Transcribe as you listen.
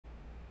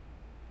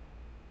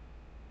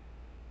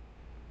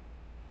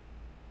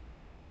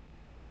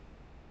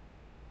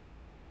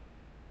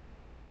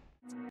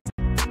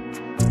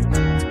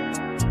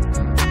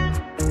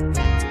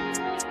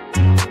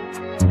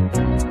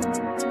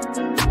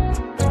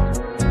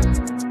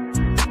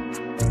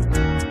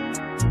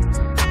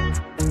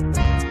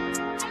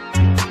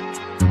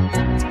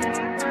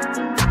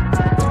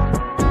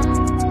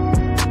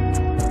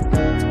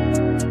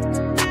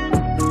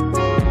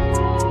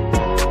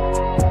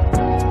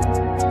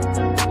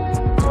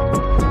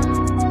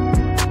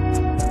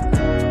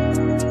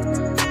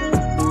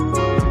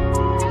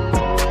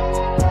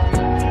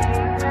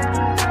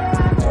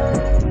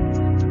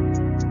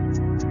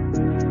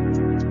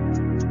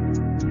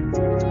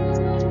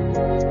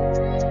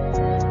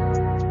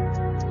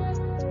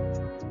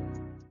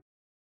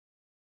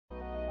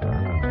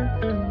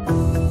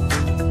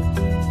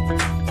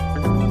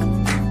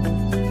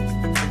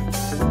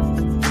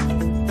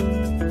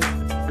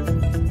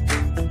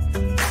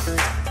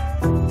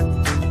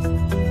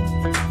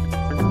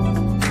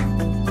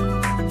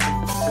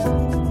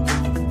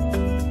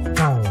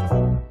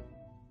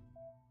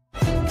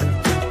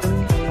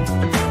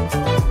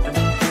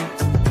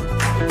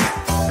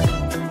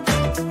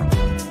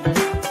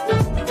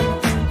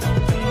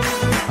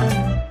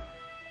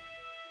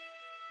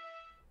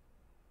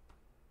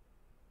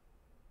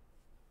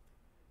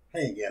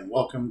Hey again,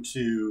 welcome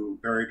to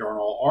Barry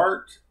Darnall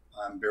Art.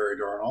 I'm Barry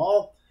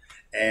Darnall,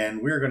 and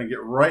we're going to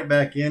get right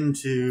back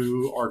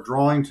into our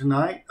drawing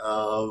tonight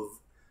of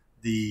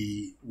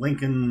the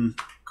Lincoln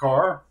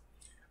car.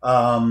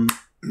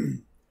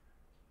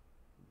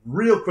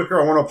 Real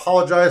quicker, I want to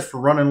apologize for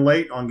running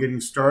late on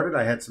getting started.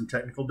 I had some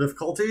technical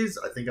difficulties.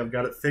 I think I've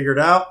got it figured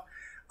out.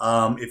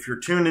 If you're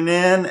tuning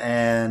in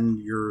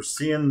and you're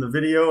seeing the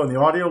video and the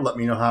audio, let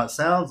me know how it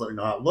sounds. Let me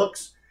know how it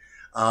looks.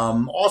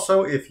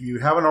 Also, if you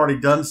haven't already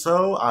done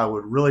so, I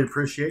would really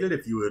appreciate it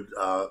if you would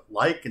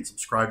like and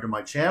subscribe to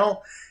my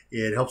channel.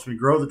 It helps me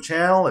grow the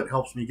channel. It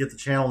helps me get the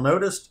channel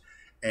noticed.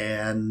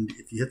 And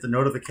if you hit the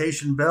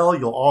notification bell,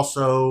 you'll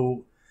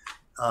also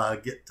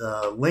get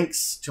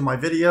links to my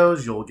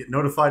videos. You'll get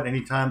notified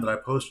anytime that I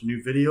post a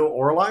new video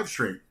or a live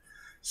stream.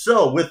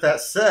 So with that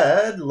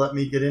said, let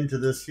me get into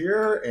this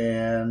here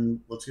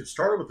and let's get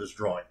started with this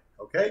drawing.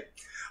 Okay.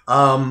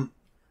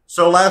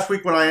 So last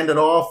week when I ended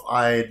off,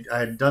 I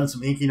had done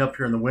some inking up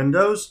here in the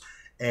windows,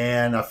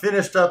 and I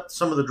finished up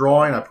some of the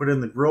drawing. I put in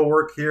the grill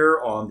work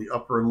here on the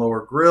upper and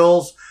lower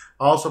grills.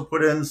 I also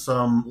put in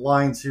some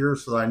lines here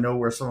so that I know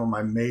where some of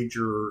my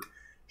major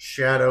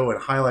shadow and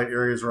highlight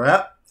areas are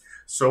at.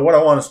 So what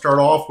I want to start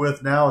off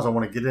with now is I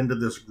want to get into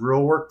this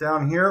grill work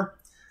down here.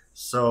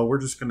 So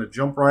we're just going to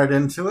jump right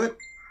into it.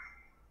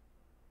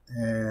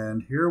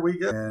 And here we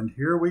go. And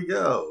here we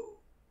go.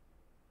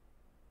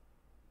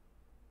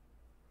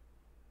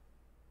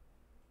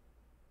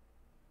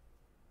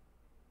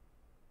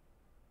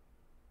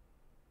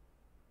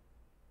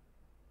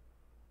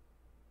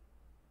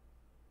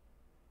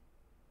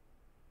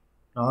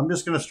 Now I'm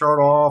just going to start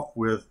off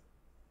with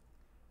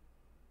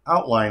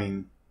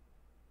outlining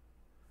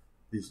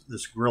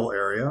this grill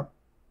area.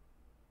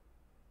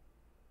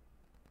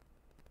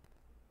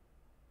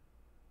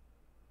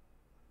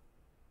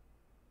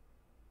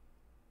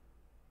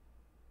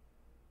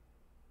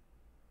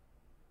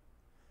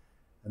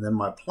 And then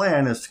my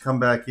plan is to come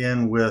back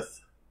in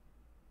with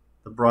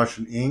the brush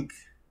and ink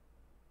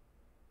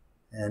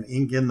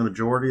in the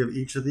majority of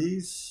each of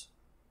these.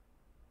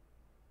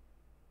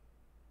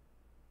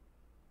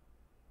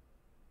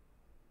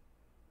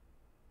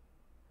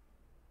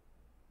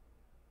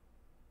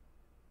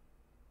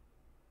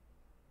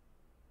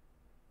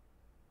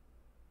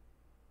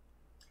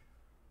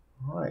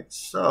 All right,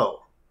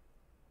 so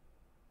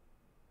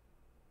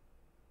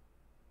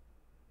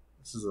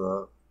this is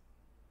a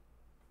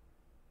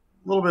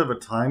little bit of a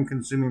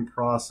time-consuming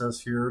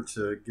process here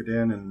to get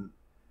in and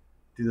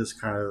do this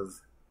kind of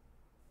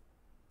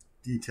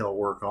detail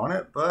work on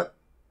it, but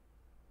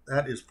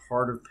that is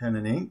part of pen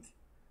and ink,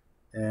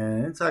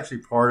 and it's actually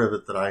part of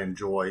it that I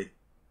enjoy.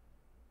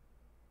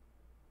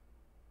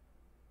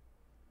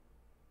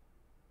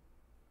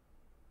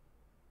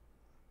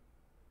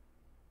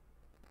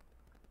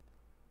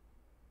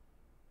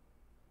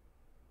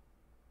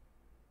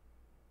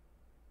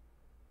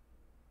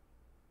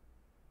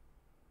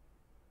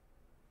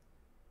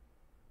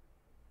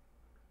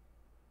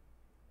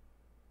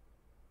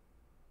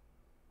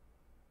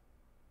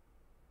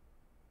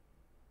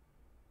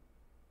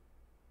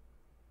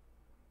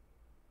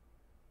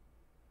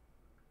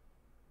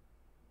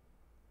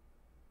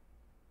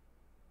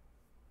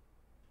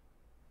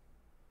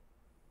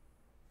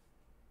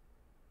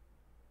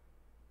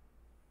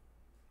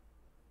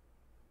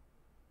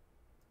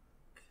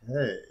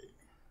 Okay.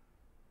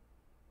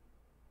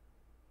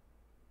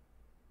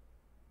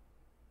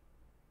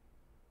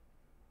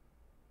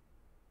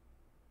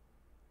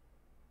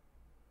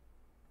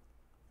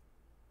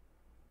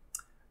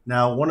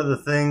 Now, one of the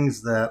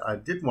things that I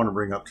did want to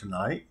bring up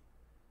tonight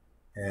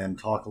and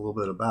talk a little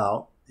bit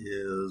about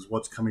is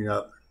what's coming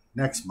up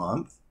next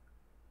month.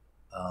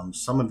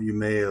 Some of you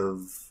may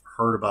have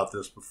heard about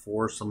this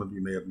before. Some of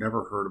you may have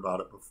never heard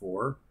about it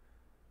before.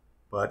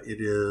 But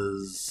it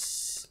is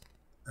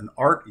an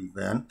art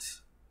event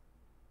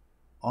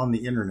on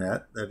the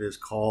internet that is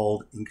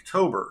called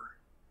Inktober.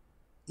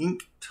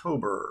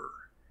 Inktober.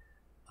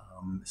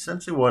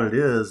 Essentially what it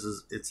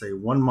is it's a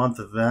one-month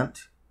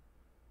event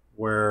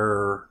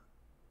where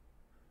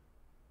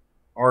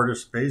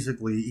artists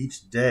basically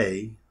each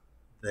day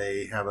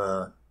they have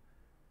a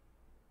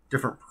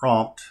different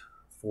prompt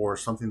for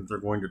something that they're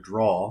going to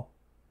draw,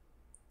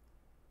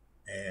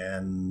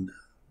 and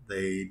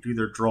they do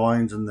their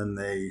drawings and then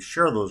they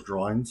share those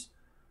drawings.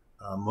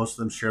 Most of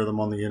them share them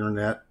on the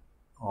internet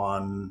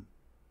on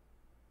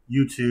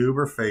YouTube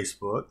or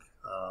Facebook.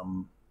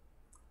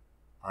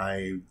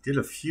 I did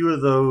a few of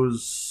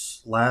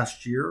those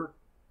last year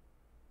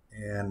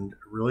and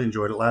really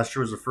enjoyed it. Last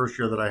year was the first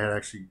year that I had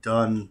actually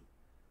done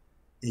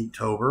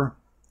Inktober,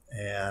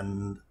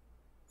 and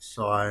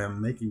so I am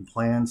making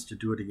plans to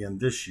do it again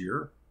this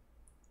year.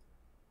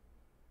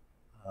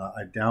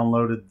 I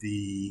downloaded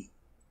the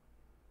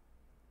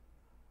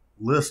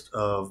list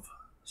of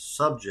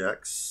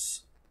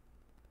subjects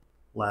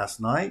last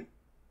night,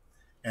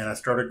 and I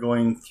started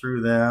going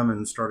through them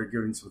and started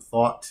giving some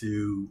thought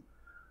to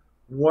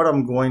what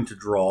I'm going to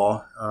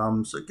draw.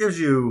 So it gives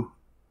you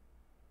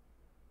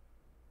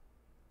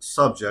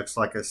subjects,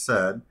 like I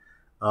said.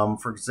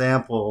 For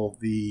example,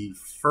 the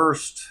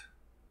first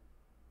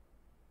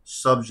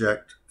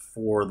subject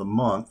for the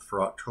month,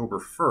 for October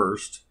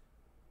 1st,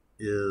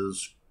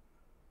 is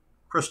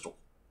crystal.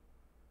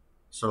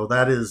 So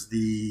that is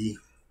the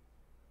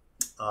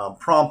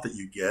prompt that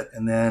you get,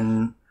 and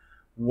then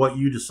what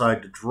you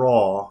decide to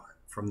draw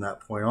from that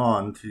point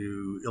on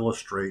to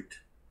illustrate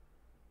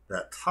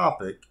that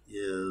topic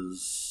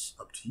is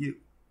up to you.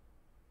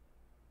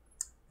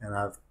 And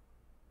I've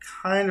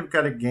kind of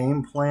got a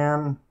game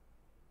plan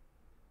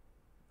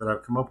that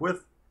I've come up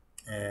with,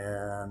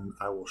 and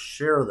I will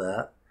share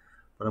that,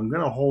 but I'm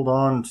going to hold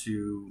on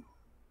to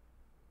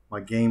my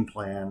game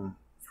plan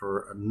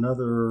for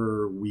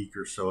another week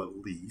or so at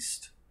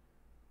least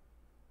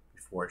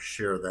before I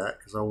share that,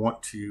 because I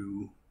want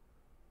to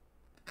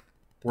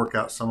work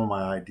out some of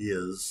my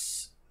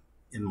ideas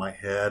in my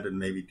head and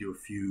maybe do a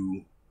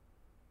few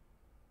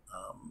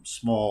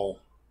small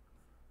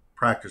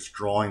practice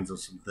drawings of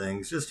some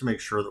things just to make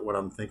sure that what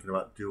I'm thinking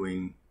about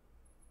doing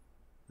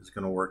is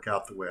going to work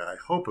out the way I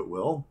hope it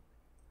will.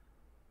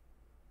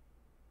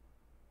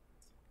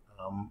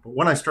 But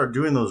when I start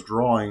doing those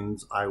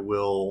drawings, I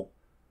will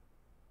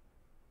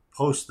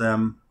post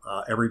them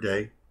every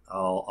day.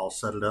 I'll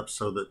set it up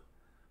so that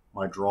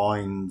my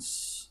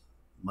drawings,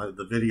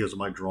 the videos of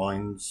my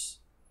drawings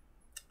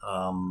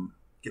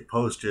get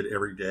posted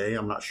every day.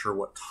 I'm not sure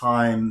what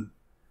time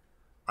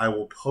I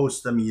will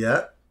post them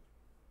yet,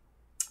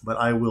 but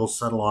I will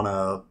settle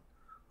on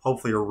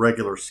hopefully a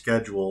regular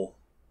schedule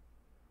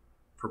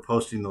for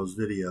posting those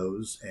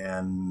videos.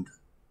 And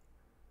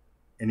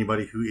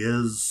anybody who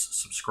is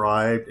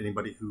subscribed,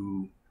 anybody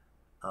who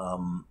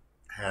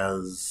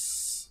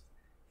has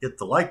hit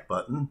the like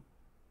button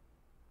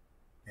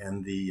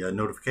and the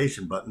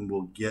notification button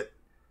will get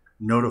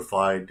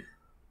notified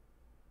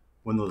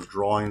when those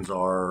drawings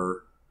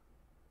are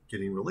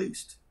getting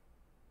released.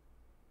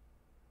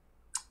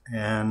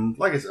 And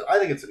like I said, I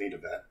think it's a neat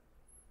event.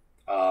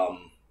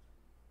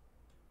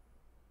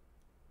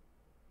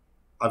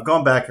 I've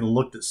gone back and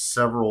looked at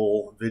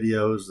several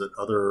videos that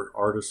other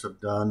artists have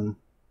done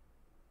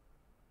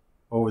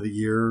over the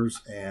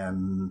years,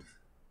 and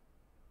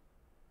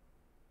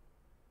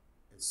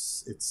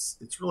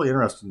it's really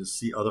interesting to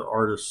see other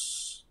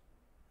artists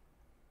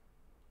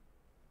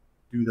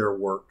do their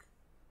work.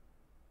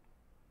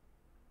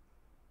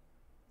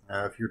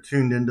 If you're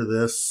tuned into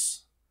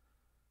this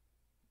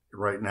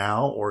right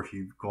now, or if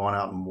you've gone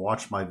out and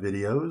watched my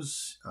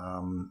videos,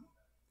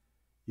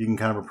 you can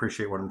kind of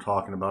appreciate what I'm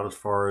talking about as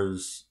far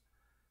as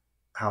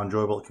how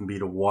enjoyable it can be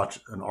to watch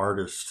an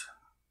artist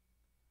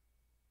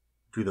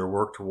do their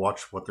work, to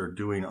watch what they're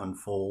doing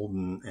unfold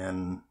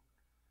and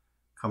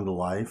come to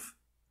life.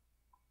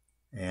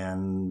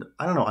 And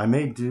I don't know,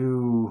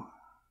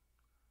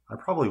 I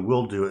probably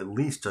will do at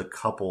least a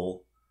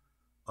couple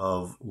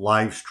of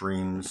live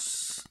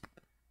streams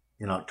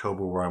in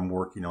October where I'm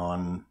working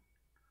on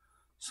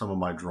some of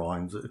my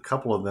drawings. A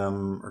couple of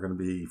them are going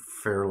to be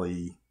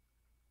fairly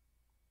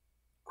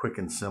quick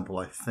and simple,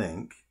 I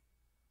think.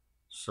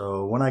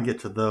 So when I get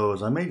to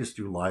those, I may just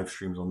do live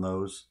streams on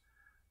those,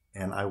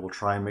 and I will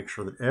try and make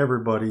sure that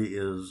everybody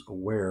is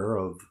aware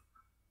of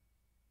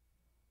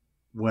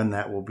when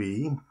that will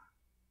be.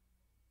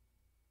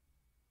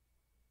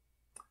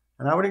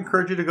 And I would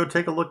encourage you to go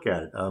take a look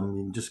at it. You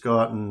can just go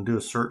out and do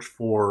a search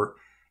for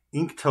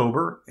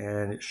Inktober,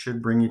 and it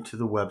should bring you to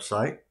the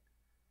website.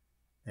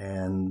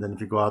 And then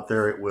if you go out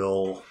there, it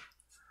will,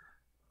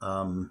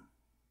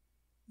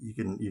 you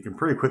can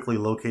pretty quickly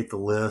locate the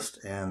list,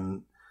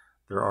 and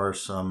there are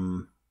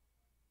some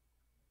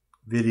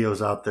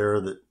videos out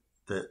there that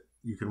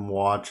you can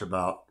watch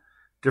about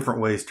different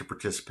ways to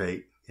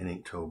participate in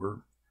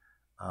Inktober.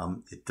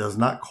 It does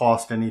not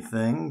cost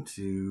anything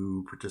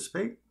to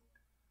participate.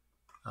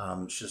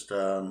 It's just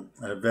an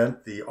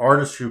event. The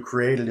artist who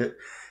created it,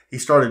 he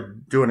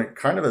started doing it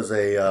kind of as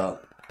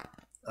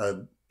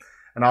an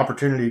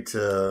opportunity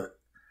to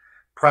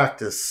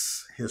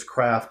practice his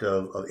craft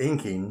of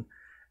inking,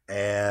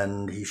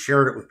 and he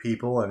shared it with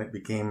people, and it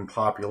became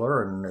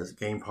popular. And as it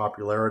gained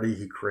popularity,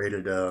 he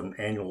created an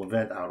annual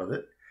event out of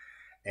it.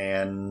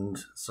 And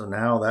so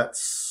now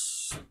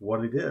that's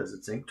what it is.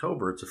 It's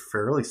Inktober. It's a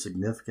fairly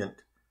significant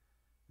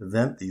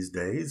event these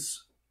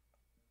days.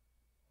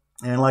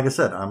 And like I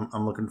said,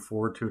 I'm looking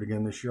forward to it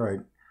again this year. I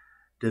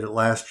did it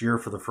last year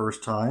for the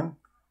first time,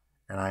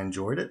 and I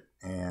enjoyed it.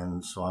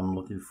 And so I'm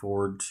looking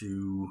forward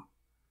to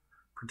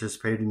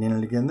participating in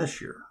it again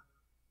this year.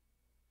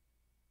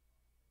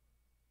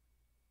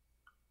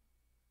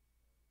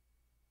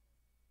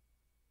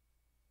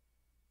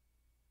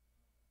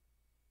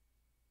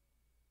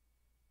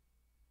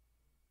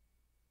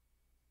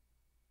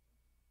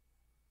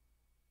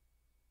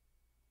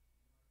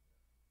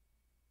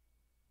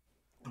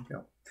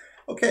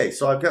 Okay,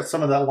 so I've got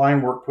some of that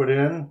line work put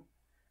in,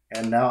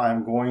 and now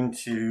I'm going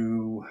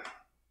to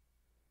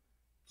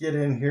get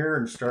in here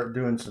and start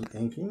doing some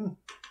inking.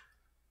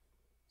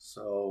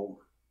 So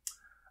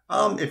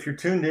if you're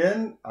tuned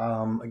in,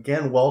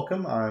 again,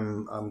 welcome.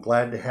 I'm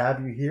glad to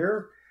have you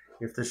here.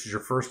 If this is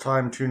your first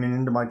time tuning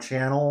into my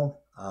channel,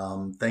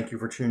 Thank you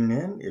for tuning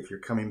in. If you're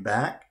coming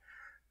back,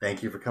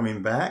 thank you for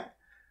coming back.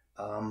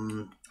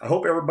 I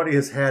hope everybody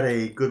has had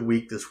a good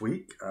week this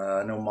week.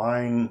 I know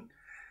mine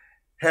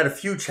had a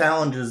few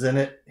challenges in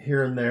it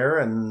here and there,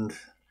 and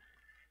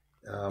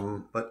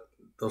but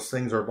those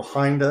things are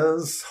behind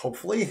us,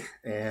 hopefully,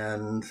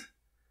 and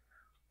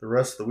the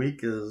rest of the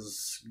week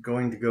is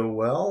going to go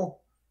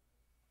well.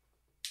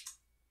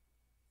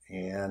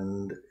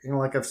 And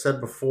like I've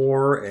said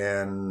before,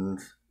 and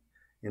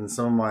in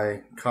some of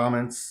my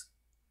comments,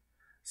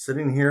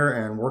 sitting here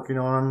and working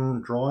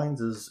on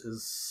drawings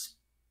is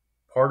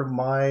part of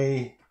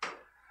my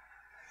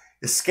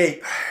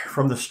escape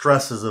from the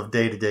stresses of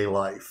day-to-day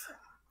life.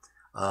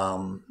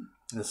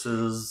 This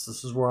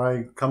is where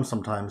I come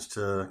sometimes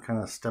to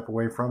kind of step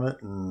away from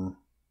it and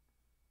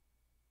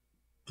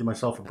give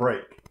myself a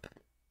break.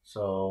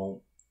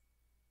 So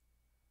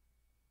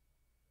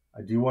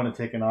I do want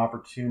to take an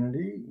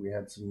opportunity. We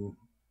had some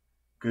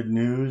good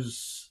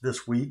news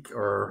this week,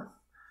 or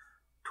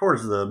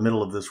towards the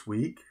middle of this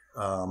week.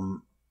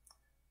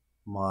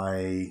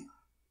 My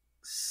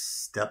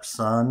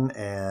stepson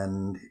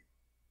and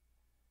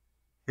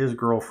his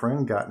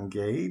girlfriend got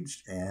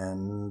engaged,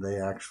 and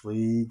they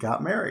actually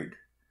got married.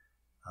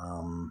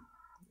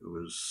 It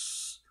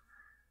was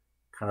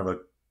kind of a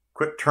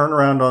quick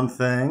turnaround on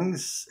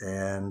things,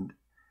 and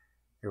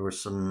there were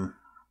some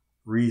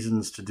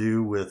reasons to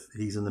do with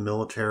he's in the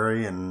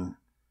military and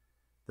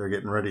they're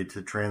getting ready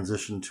to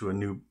transition to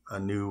a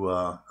new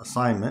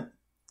assignment,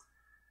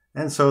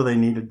 and so they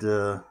needed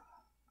to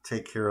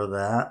take care of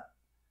that.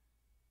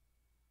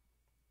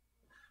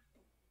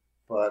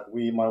 But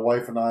my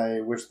wife and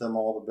I, wish them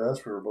all the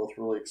best. We were both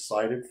really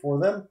excited for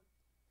them,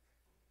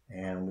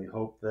 and we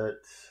hope that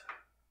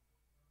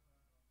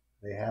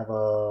they have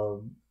a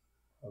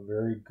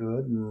very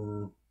good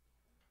and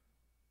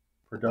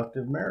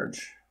productive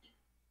marriage.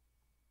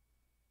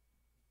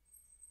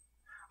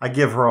 I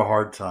give her a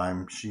hard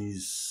time.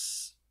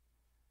 She's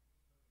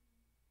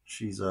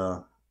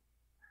a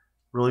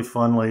really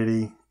fun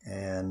lady,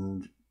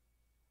 and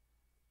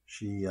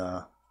she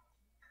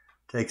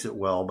takes it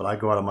well, but I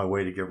go out of my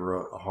way to give her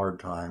a hard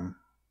time.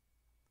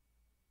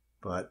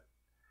 But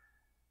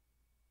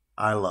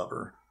I love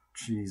her.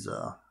 She's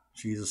a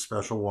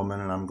special woman,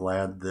 and I'm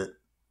glad that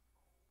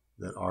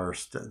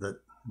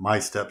my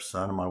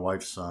stepson and my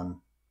wife's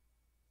son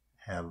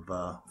have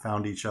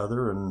found each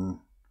other and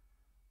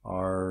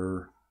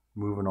are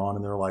moving on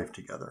in their life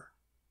together.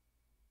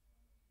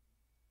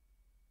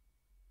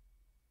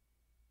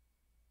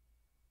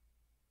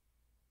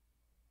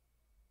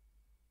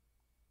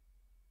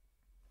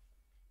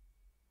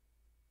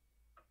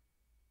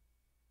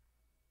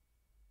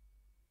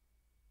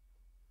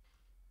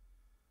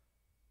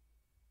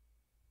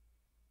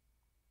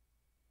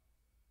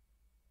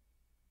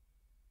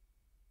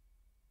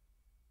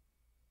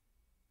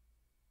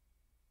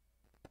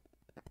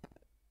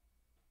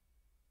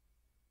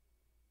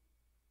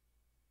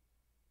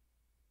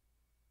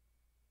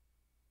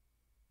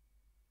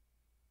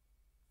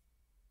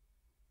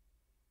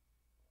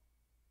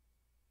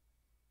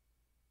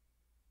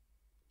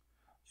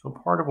 So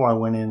part of why I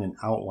went in and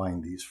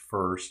outlined these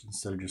first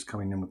instead of just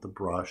coming in with the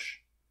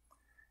brush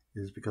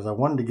is because I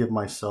wanted to give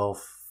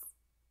myself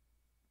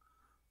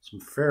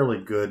some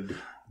fairly good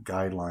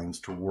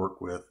guidelines to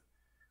work with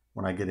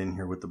when I get in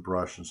here with the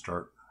brush and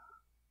start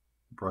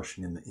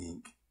brushing in the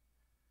ink.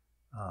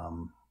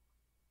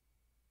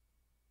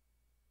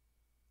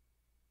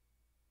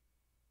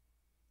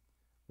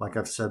 Like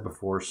I've said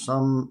before,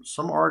 some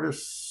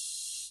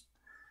artists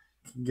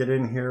can get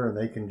in here and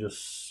they can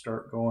just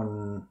start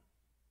going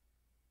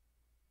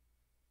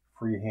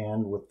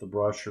freehand with the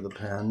brush or the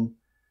pen,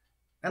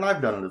 and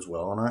I've done it as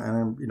well.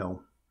 And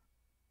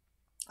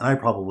I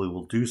probably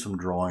will do some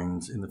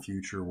drawings in the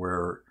future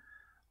where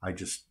I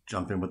just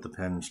jump in with the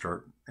pen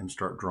and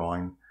start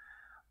drawing.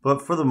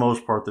 But for the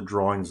most part, the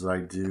drawings that I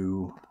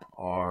do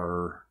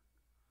are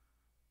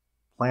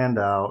planned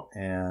out,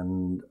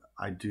 and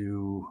I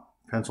do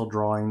pencil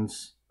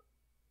drawings,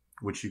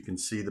 which you can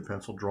see the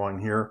pencil drawing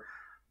here,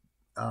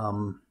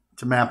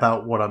 to map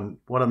out what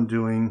I'm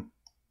doing,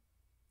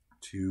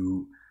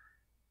 to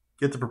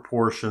get the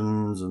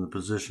proportions and the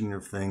positioning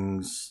of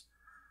things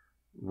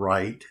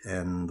right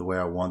and the way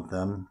I want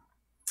them.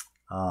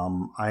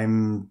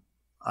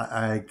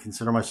 I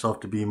consider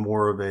myself to be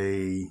more of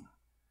a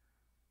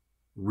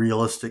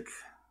realistic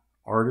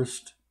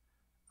artist.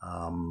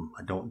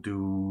 I don't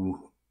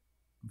do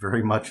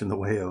very much in the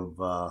way of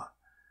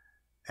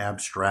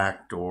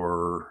abstract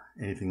or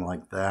anything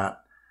like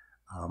that.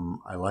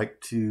 I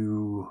like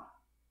to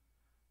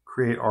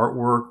create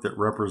artwork that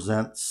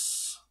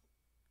represents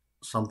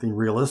something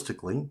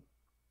realistically,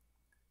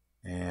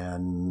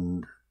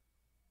 and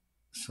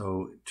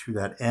so to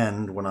that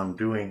end, when I'm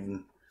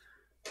doing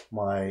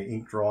my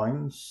ink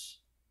drawings,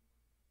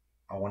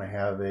 I want to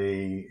have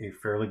a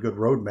fairly good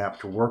roadmap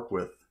to work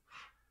with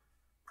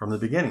from the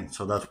beginning.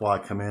 So that's why I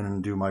come in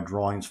and do my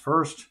drawings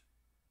first,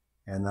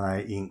 and then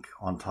I ink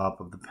on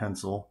top of the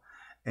pencil.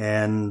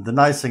 And the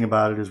nice thing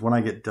about it is when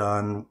I get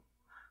done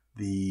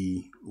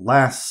the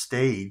last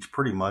stage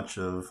pretty much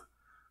of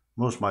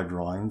most of my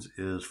drawings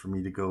is for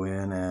me to go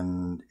in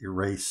and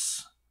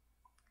erase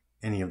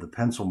any of the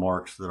pencil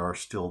marks that are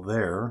still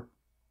there.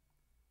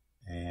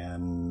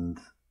 And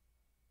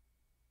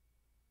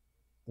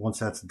once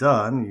that's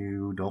done,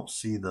 you don't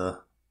see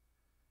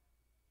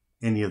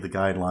any of the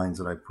guidelines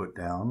that I put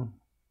down.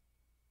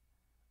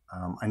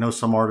 I know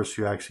some artists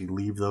who actually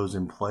leave those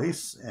in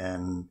place,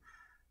 and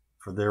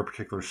for their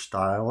particular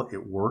style,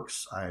 it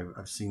works.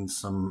 I've seen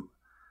some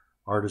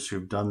artists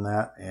who've done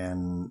that,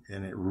 and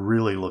it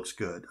really looks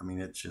good. I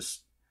mean, it's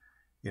just,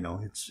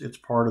 it's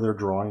part of their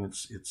drawing.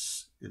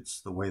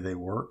 It's the way they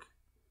work.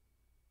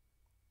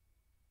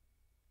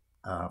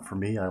 For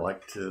me, I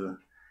like to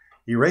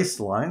erase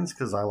the lines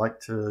because I like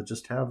to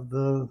just have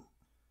the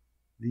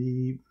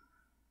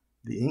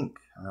ink.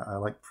 I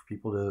like for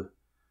people to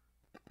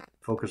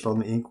focus on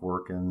the ink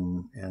work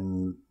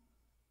and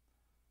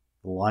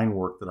the line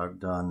work that I've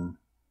done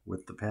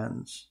with the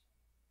pens,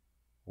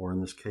 or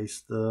in this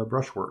case, the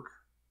brushwork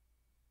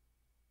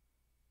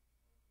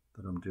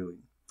that I'm doing.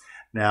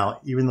 Now,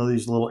 even though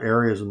these little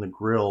areas in the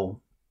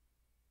grill,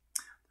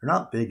 they're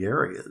not big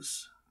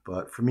areas,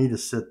 but for me to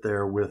sit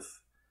there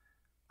with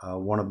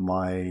one of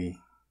my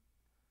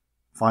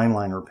fine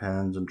liner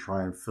pens and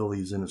try and fill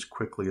these in as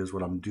quickly as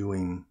what I'm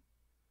doing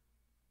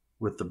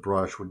with the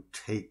brush would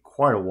take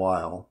quite a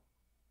while.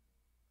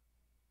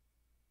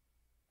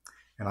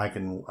 And I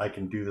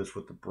can do this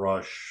with the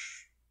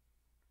brush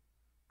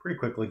pretty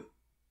quickly.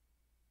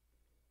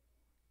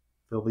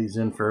 Fill these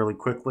in fairly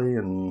quickly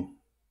and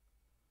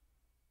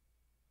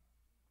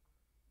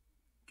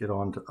get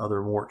on to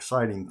other more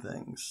exciting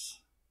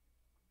things.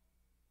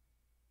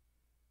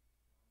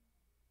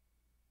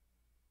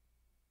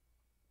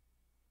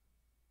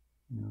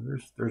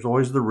 There's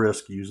always the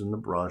risk using the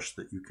brush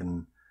that you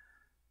can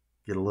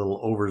get a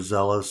little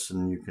overzealous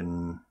and you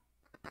can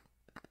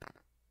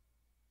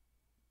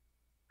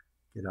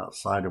get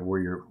outside of where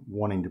you're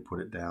wanting to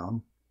put it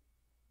down.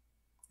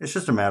 It's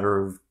just a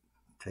matter of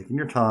taking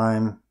your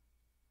time,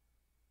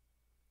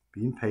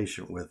 being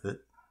patient with it.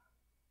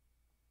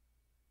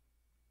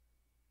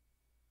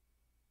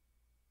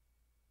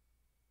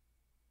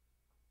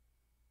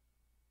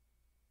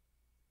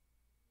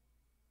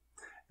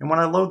 And when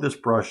I load this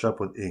brush up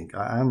with ink,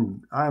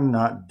 I'm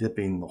not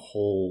dipping the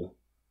whole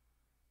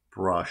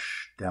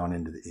brush down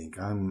into the ink.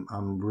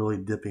 I'm really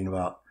dipping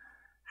about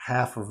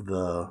half of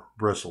the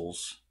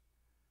bristles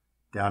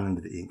down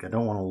into the ink. I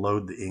don't want to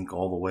load the ink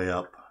all the way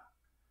up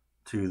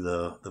to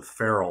the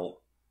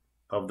ferrule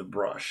of the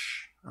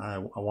brush. I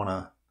want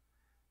to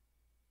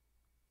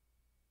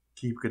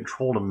keep a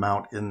controlled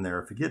amount in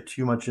there. If you get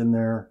too much in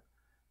there,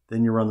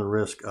 then you run the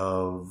risk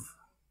of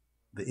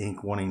the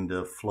ink wanting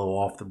to flow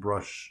off the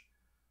brush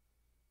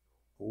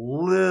a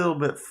little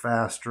bit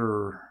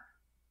faster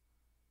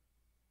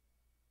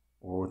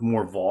or with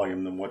more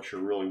volume than what you're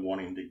really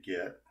wanting to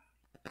get.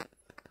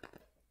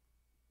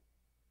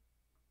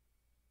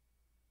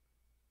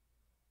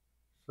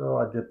 So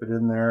I dip it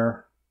in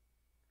there,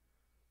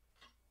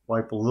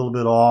 wipe a little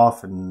bit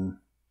off, and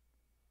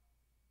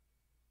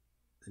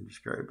then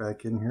just go right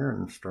back in here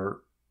and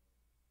start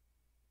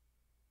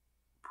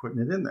putting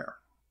it in there.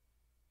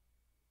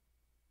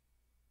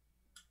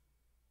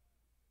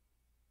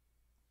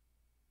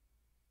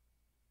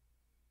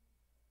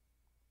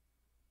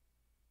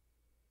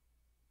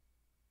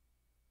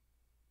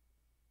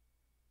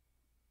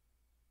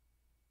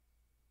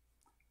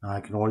 Now I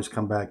can always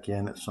come back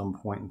in at some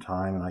point in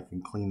time and I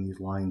can clean these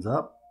lines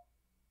up.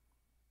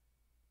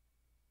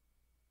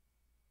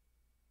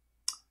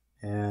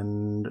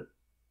 And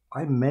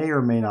I may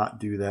or may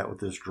not do that with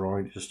this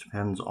drawing. It just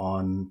depends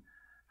on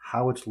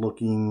how it's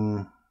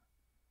looking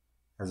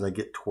as I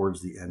get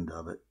towards the end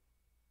of it.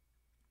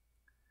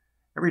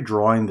 Every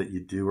drawing that you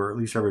do, or at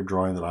least every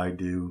drawing that I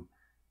do,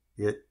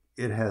 it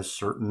has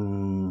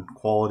certain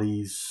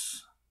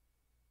qualities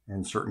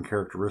and certain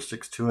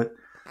characteristics to it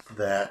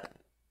that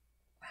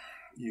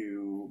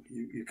you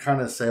kind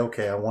of say,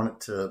 okay, I want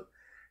it to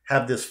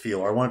have this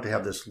feel, or I want it to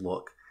have this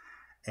look.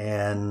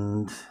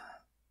 And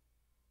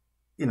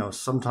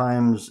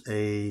sometimes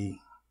a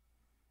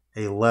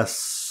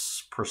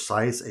less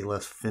precise, a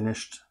less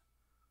finished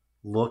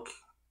look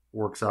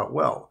works out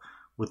well.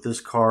 With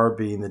this car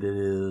being that it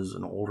is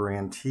an older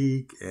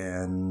antique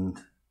and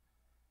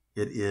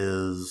it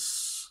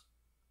is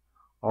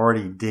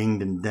already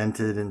dinged and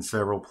dented in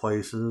several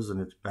places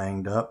and it's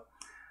banged up,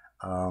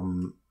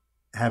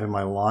 having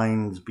my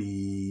lines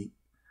be,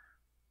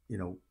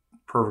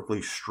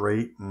 perfectly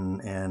straight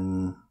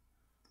and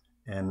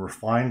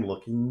refined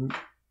looking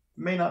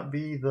may not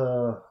be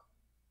the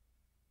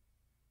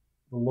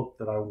look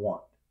that I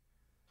want.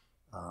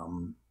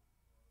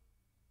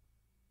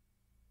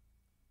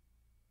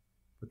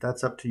 But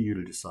that's up to you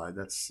to decide.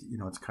 That's,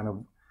 it's kind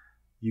of,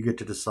 you get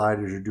to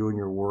decide as you're doing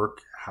your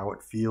work how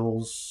it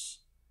feels,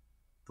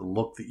 the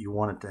look that you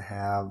want it to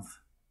have,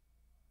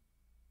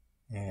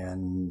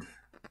 and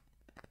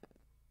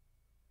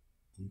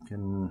you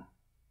can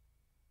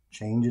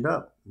change it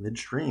up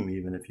midstream.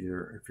 Even if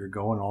you're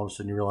going, all of a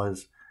sudden you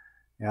realize,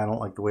 yeah, I don't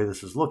like the way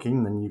this is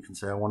looking, then you can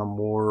say I want a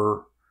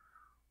more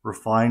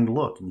refined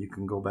look, and you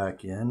can go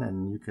back in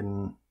and you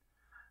can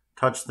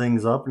touch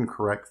things up and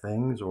correct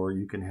things, or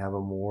you can have a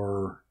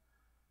more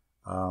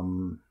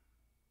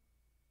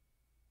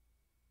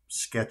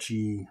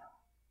sketchy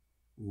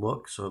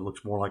look, so it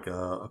looks more like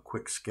a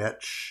quick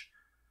sketch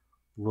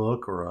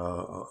look, or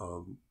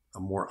a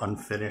more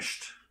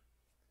unfinished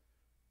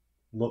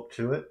look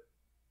to it.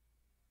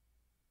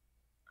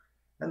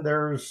 And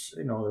there's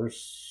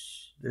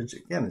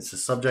again, it's the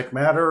subject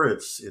matter,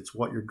 it's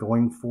what you're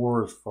going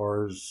for as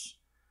far as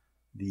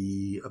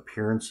the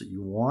appearance that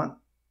you want.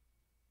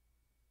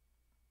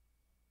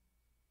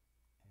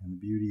 And the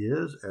beauty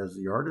is, as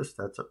the artist,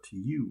 that's up to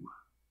you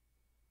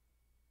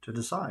to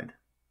decide.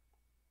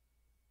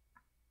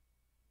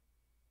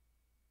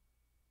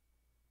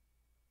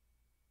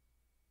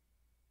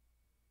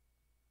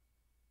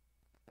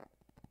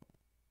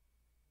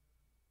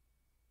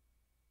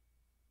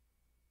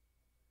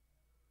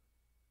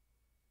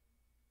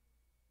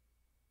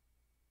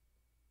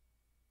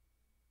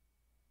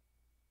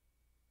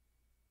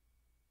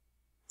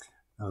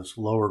 Now this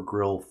lower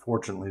grill,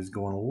 fortunately, is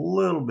going a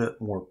little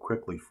bit more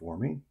quickly for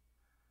me.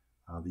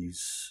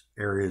 These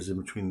areas in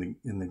between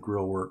in the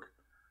grill work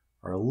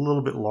are a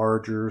little bit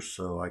larger,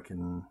 so I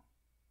can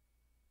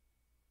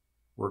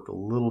work a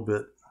little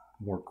bit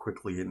more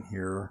quickly in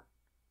here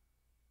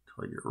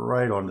until I get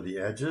right onto the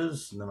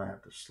edges, and then I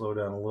have to slow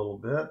down a little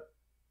bit,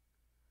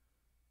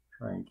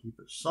 try and keep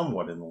it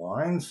somewhat in the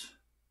lines.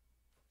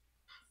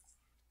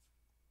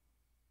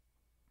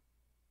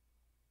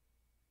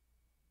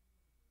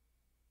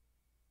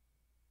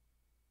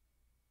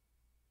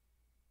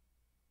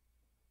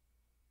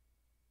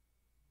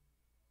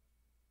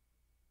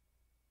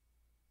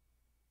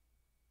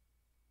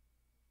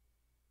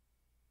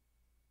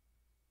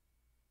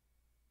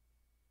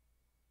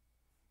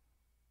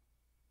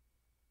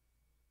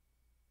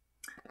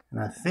 And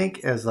I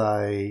think as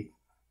I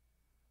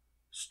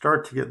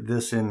start to get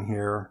this in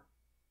here,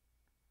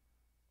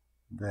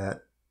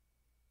 that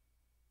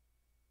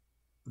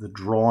the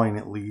drawing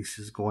at least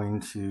is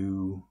going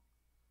to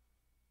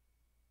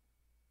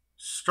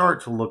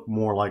start to look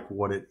more like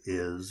what it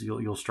is.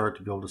 You'll start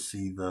to be able to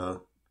see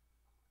the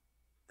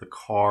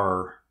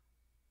car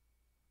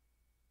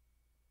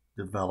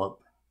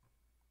develop,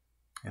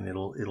 and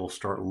it'll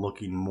start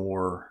looking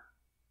more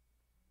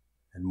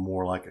and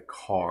more like a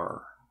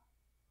car.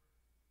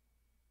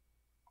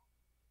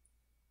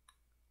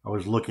 I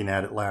was looking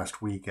at it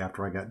last week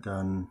after I got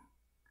done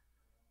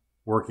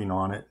working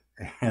on it,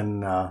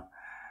 and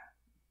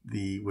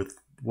with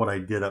what I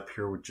did up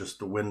here with just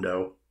the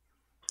window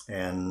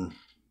and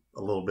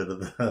a little bit of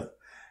the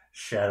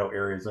shadow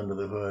areas under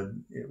the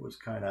hood, it was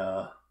kind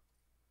of,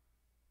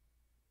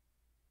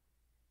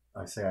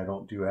 I say I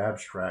don't do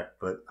abstract,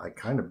 but I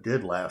kind of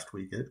did last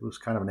week. It was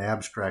kind of an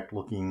abstract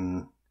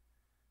looking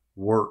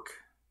work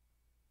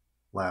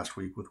last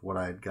week with what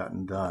I had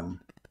gotten done.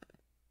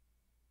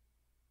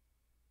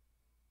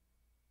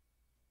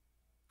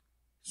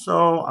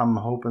 So I'm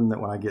hoping that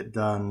when I get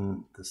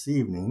done this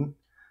evening,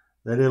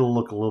 that it'll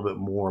look a little bit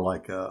more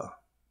like a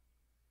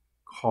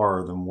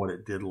car than what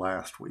it did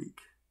last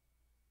week.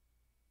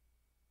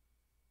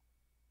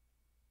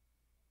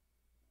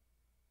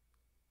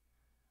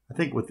 I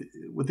think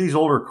with these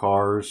older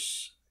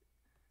cars,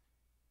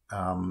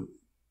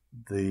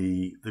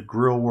 the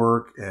grill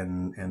work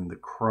and the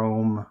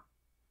chrome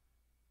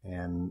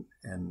and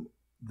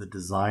the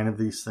design of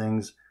these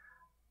things,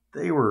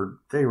 they were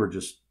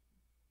just,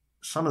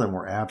 some of them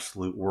were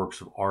absolute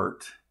works of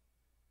art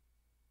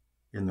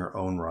in their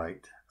own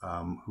right.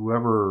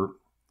 Whoever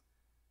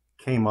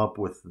came up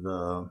with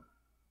the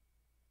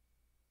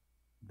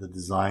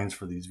designs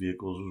for these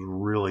vehicles was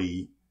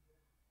really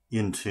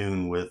in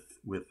tune with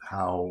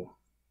how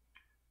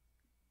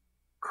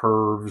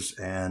curves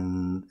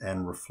and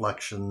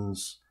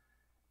reflections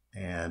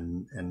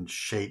and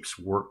shapes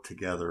work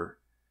together.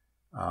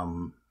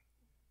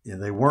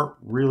 They weren't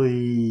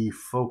really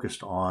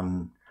focused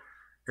on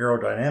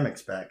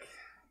aerodynamics back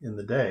in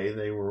the day.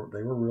 They were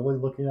really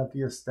looking at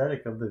the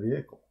aesthetic of the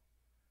vehicle.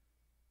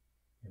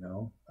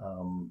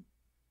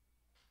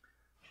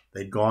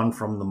 They'd gone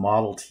from the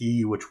Model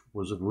T, which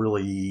was a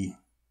really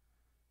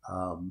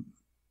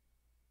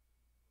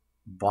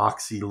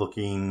boxy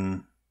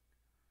looking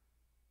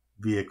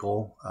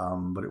vehicle,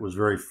 but it was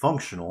very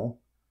functional.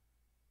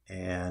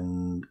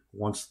 And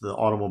once the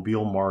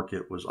automobile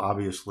market was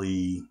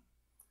obviously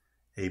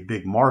a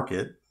big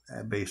market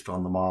based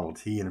on the Model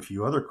T and a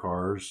few other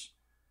cars,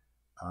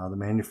 the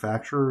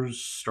manufacturers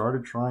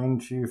started trying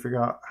to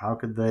figure out how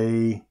could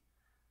they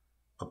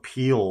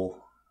appeal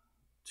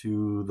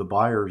to the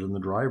buyers and the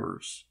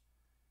drivers,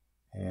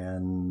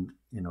 and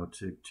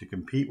to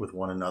compete with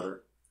one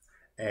another.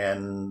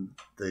 And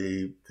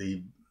the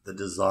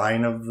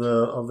design of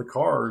the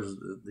cars,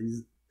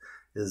 these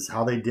is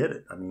how they did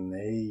it. I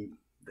mean,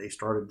 they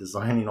started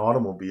designing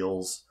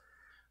automobiles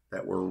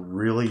that were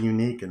really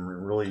unique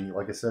and really,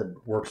 like I said,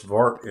 works of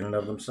art in and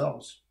of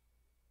themselves.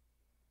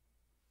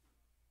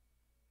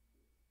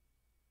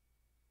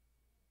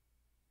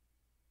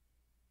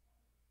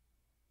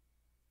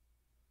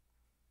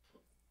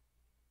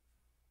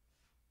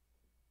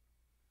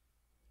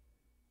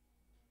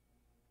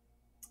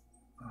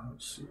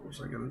 Let's see, what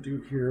was I going to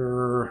do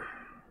here?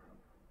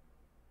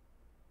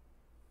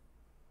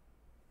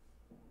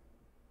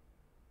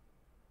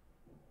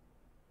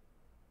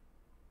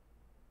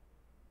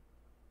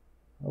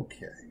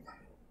 Okay.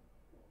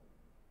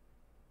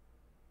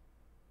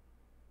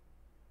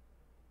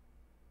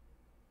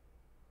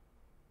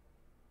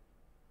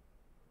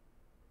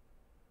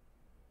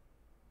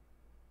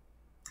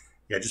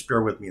 Yeah, just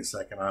bear with me a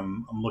second.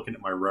 I'm looking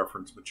at my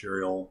reference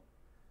material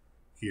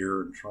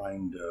here and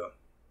trying to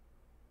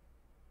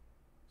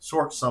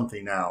sort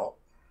something out.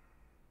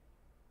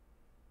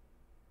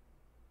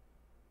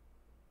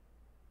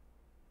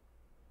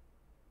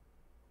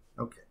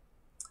 Okay.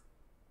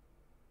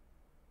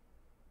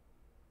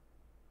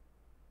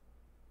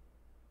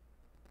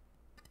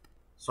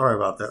 Sorry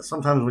about that.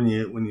 Sometimes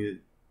when you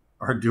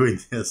are doing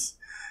this,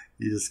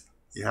 you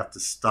have to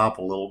stop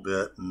a little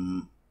bit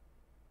and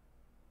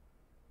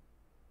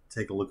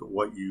take a look at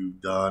what you've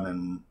done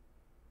and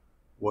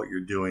what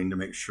you're doing to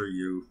make sure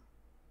you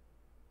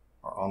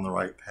are on the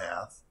right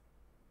path.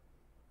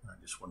 I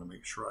just want to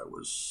make sure I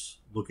was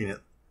looking at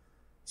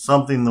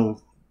something the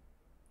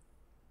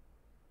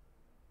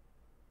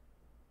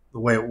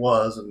way it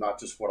was and not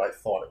just what I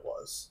thought it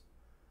was.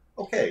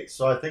 Okay,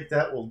 so I think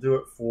that will do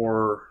it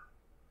for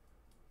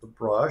the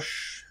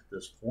brush at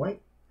this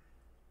point.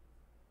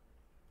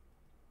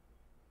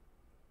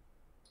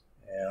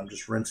 And I'm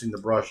just rinsing the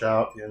brush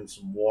out in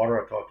some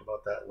water. I talked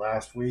about that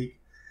last week.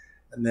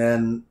 And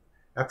then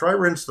after I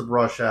rinse the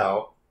brush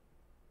out,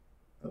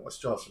 oh, I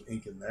still have some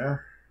ink in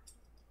there.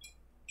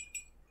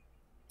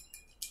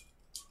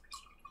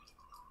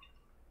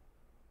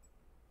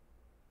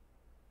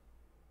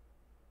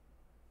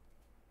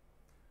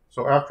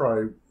 So after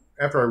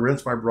I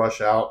rinse my brush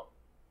out,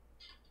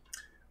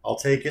 I'll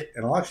take it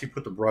and I'll actually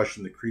put the brush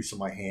in the crease of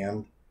my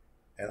hand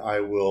and I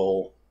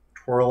will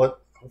twirl it.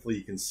 Hopefully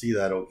you can see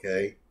that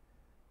okay.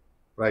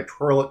 But I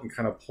twirl it and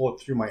kind of pull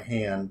it through my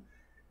hand.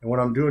 And what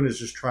I'm doing is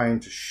just trying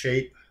to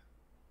shape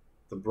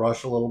the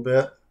brush a little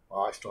bit.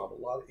 Oh, I still have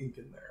a lot of ink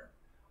in there.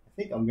 I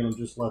think I'm going to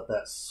just let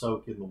that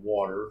soak in the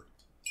water.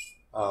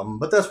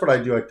 But that's what I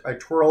do. I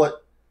twirl it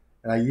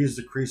and I use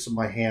the crease of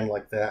my hand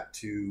like that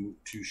to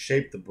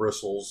shape the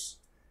bristles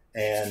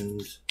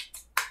and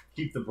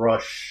keep the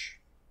brush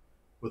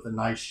with a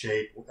nice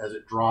shape. As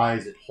it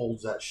dries, it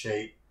holds that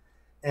shape.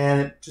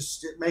 And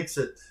it makes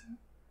it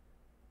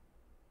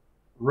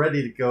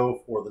ready to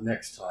go for the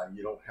next time.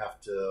 You don't have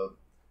to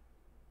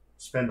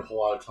spend a whole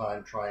lot of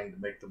time trying to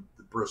make the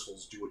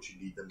bristles do what you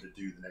need them to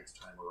do the next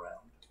time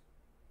around.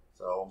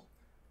 So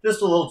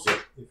just a little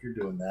tip if you're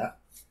doing that.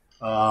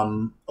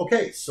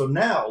 Okay, so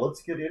now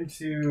let's get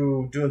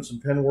into doing some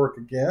pen work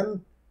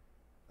again.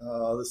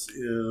 This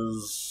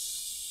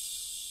is,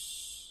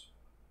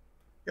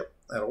 yep,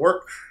 that'll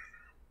work.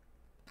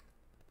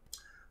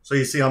 So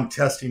you see I'm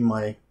testing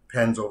my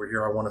pens over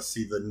here. I want to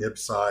see the nib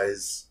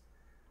size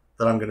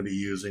that I'm going to be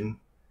using.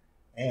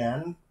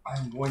 And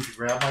I'm going to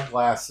grab my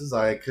glasses.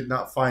 I could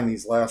not find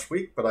these last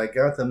week, but I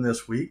got them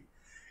this week.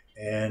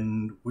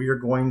 And we are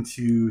going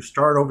to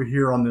start over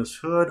here on this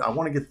hood. I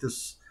want to get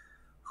this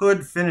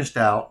hood finished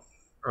out,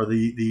 or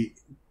the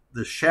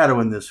shadow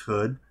in this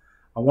hood.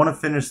 I want to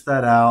finish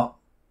that out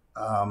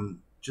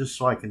just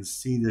so I can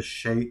see this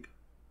shape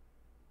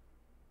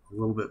a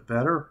little bit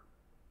better.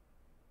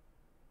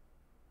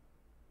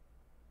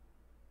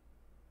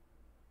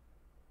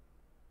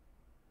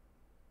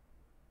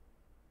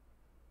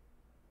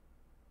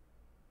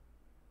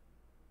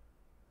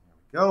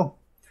 There we go.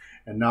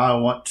 And now I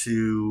want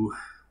to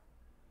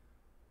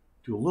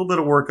do a little bit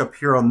of work up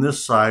here on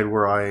this side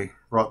where I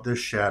brought this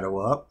shadow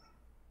up.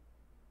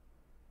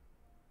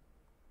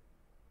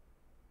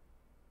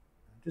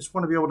 I just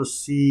want to be able to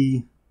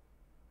see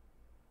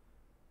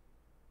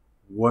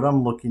what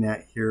I'm looking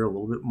at here a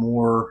little bit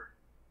more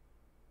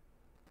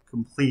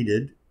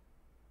completed.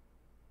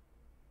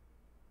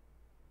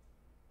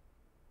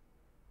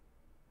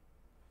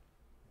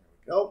 There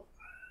we go.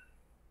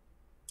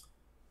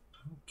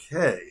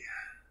 Okay.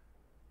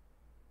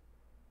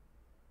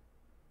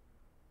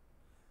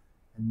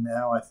 And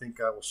now I think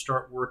I will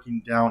start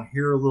working down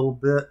here a little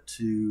bit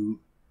to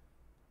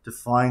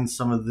define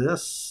some of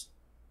this.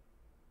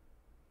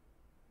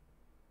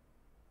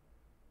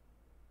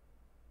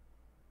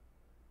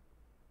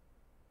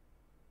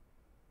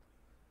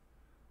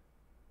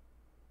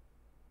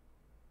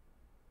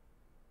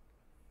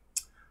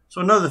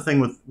 So another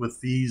thing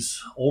with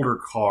these older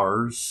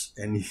cars,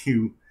 and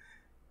you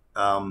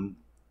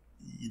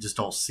just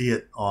don't see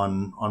it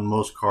on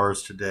most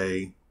cars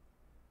today.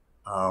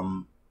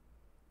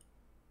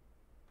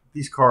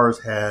 These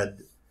cars had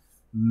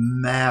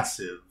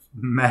massive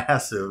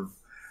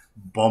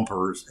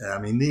bumpers. I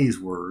mean, these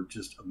were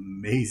just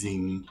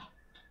amazing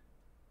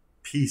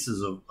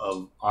pieces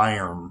of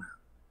iron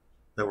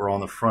that were on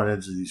the front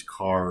edge of these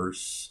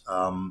cars.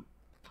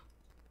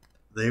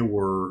 They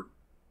were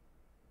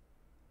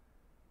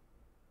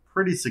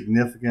pretty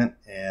significant,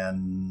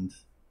 and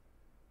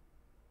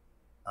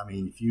I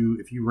mean, if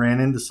you ran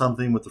into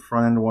something with the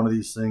front end of one of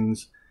these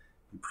things,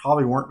 you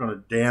probably weren't going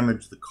to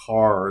damage the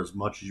car as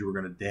much as you were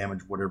going to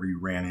damage whatever you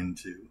ran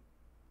into.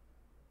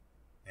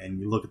 And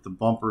you look at the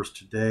bumpers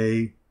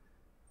today,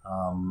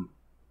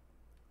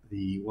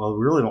 we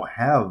really don't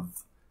have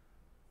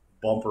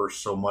bumpers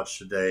so much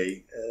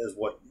today as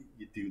what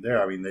you do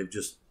there. I mean, they're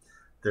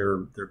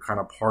kind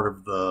of part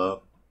of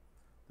the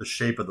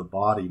shape of the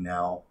body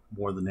now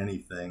more than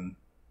anything.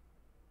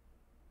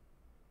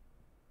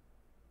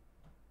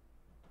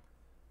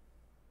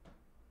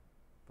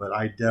 But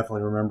I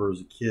definitely remember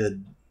as a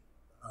kid,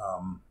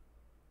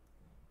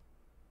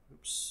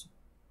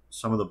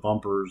 some of the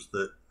bumpers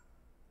that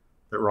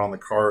were on the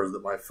cars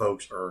that my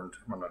folks earned.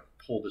 I'm going to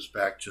pull this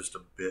back just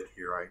a bit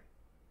here. I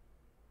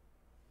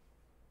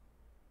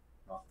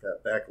knock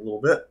that back a little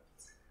bit.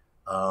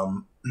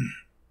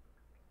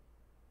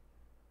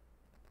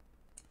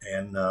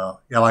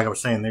 Yeah, like I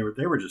was saying, they were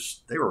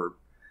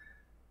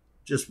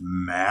just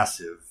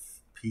massive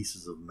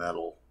pieces of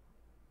metal.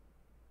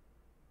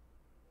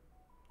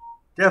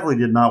 Definitely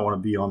did not want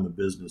to be on the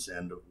business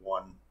end of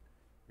one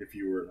if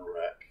you were in a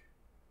wreck.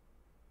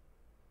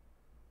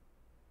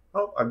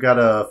 Oh, I've got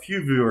a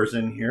few viewers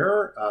in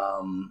here.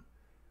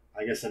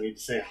 I guess I need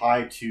to say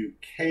hi to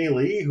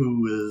Kaylee,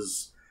 who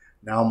is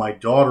now my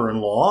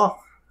daughter-in-law.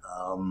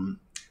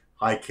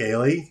 Hi,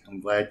 Kaylee.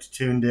 I'm glad you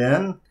tuned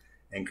in,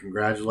 and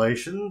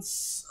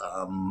congratulations.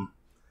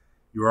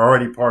 You're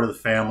already part of the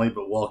family,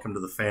 but welcome to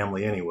the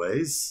family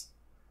anyways.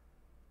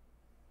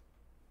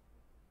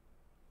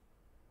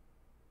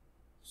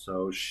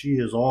 So she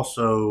is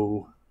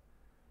also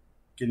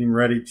getting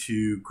ready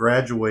to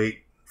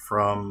graduate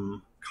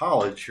from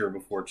college here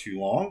before too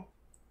long.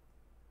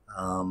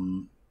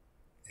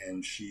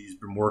 And she's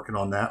been working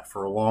on that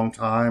for a long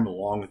time,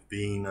 along with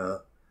being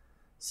a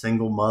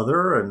single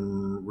mother,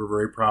 and we're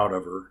very proud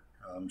of her.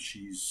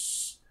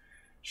 She's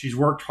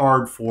worked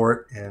hard for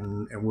it,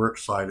 and we're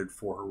excited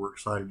for her. We're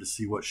excited to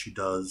see what she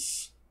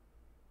does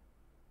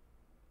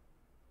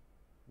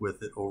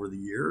with it over the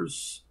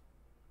years.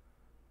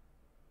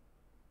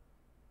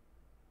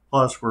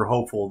 Plus, we're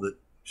hopeful that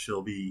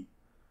she'll be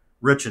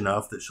rich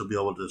enough that she'll be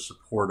able to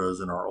support us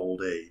in our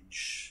old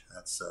age.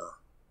 That's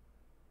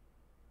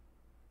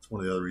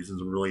one of the other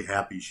reasons I'm really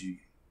happy she's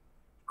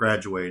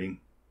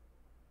graduating.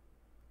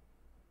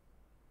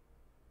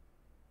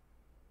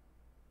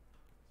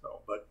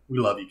 So, but we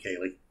love you,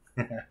 Kaylee.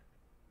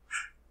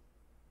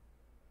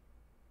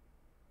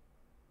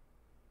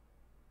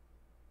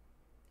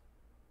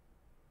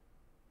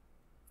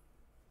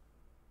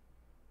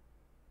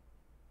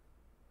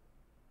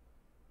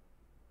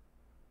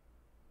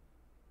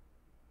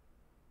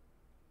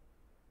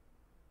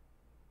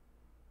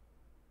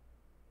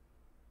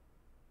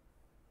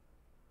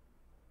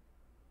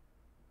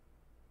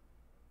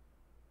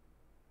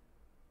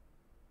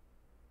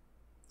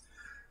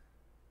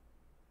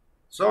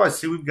 So I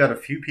see we've got a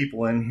few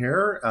people in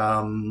here.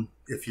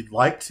 If you'd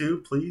like to,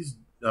 please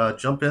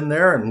jump in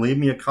there and leave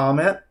me a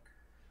comment.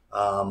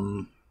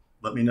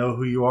 Let me know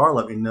who you are.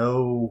 Let me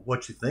know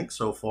what you think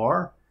so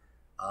far.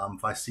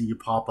 If I see you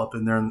pop up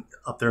in there,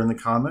 up there in the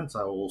comments,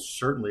 I will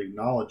certainly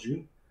acknowledge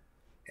you.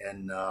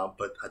 And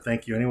but I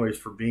thank you anyways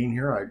for being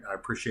here. I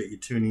appreciate you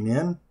tuning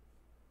in.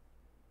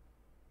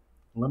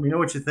 Let me know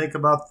what you think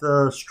about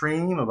the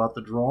stream, about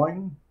the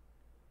drawing.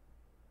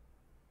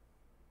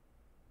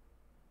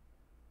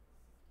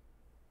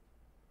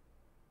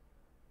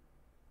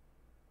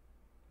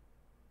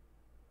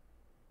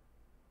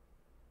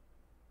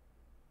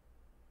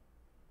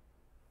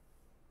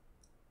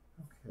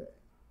 Okay.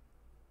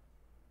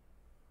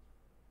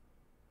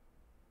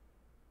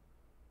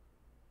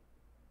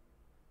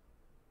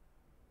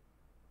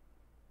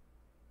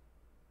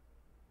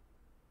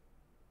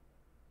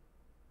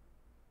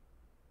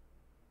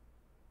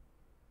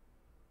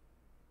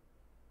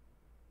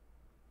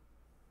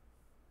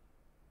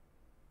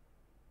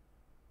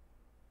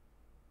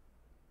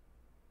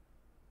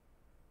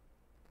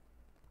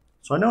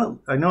 So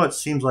I know it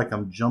seems like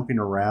I'm jumping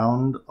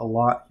around a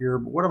lot here,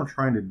 but what I'm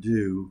trying to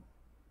do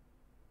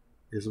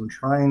is I'm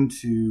trying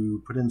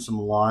to put in some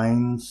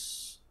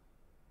lines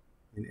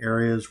in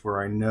areas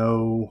where I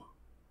know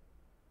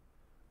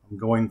I'm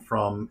going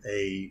from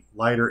a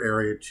lighter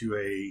area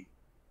to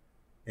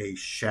a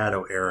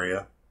shadow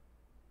area.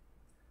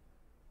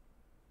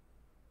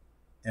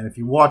 And if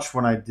you watch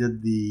when I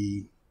did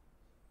the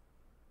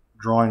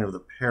drawing of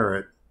the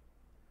parrot,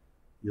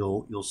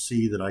 you'll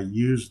see that I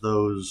use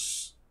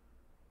those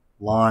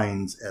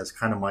lines as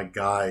kind of my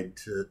guide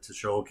to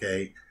show,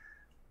 okay,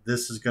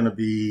 this is going to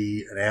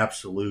be an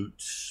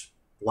absolute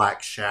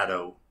black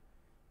shadow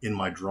in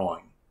my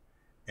drawing.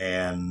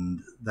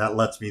 And that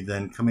lets me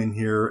then come in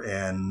here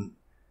and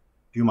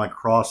do my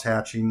cross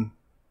hatching.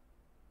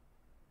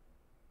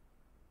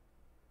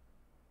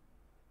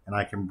 And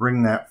I can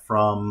bring that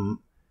from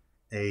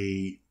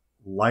a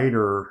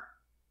lighter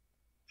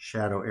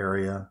shadow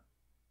area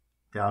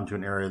down to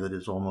an area that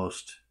is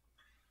almost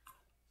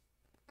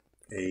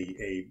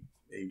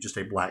just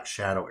a black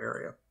shadow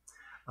area.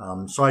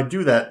 So I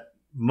do that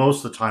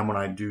most of the time when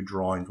I do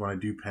drawings, when I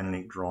do pen and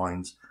ink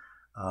drawings.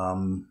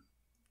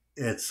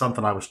 it's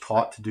something I was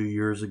taught to do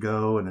years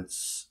ago, and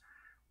it's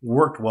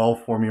worked well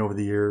for me over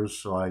the years.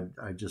 So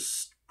I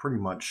just pretty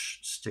much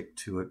stick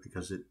to it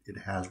because it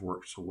has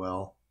worked so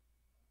well.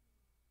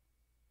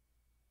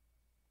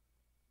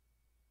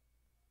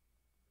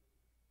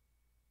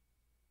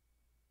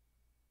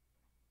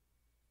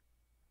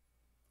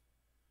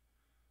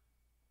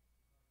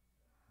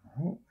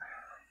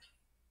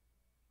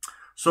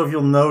 So if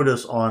you'll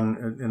notice on,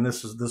 and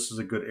this is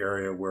a good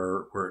area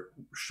where it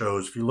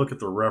shows. If you look at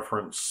the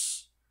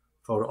reference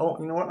photo, oh,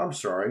 you know what? I'm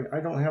sorry, I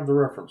don't have the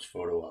reference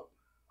photo up.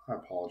 I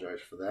apologize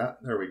for that.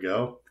 There we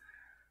go.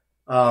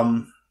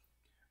 Um,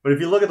 but if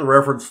you look at the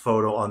reference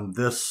photo on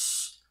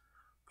this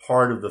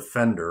part of the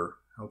fender,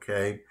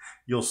 okay,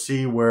 you'll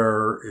see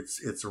where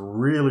it's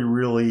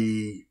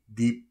really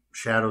deep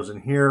shadows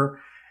in here,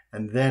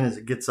 and then as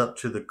it gets up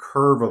to the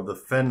curve of the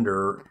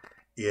fender,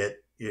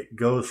 it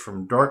goes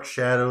from dark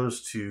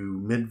shadows to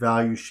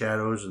mid-value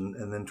shadows,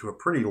 and then to a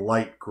pretty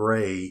light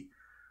gray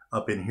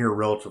up in here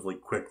relatively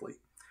quickly.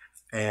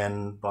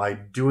 And by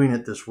doing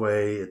it this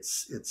way,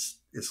 it's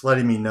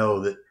letting me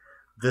know that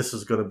this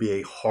is going to be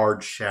a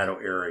hard shadow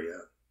area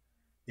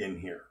in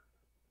here.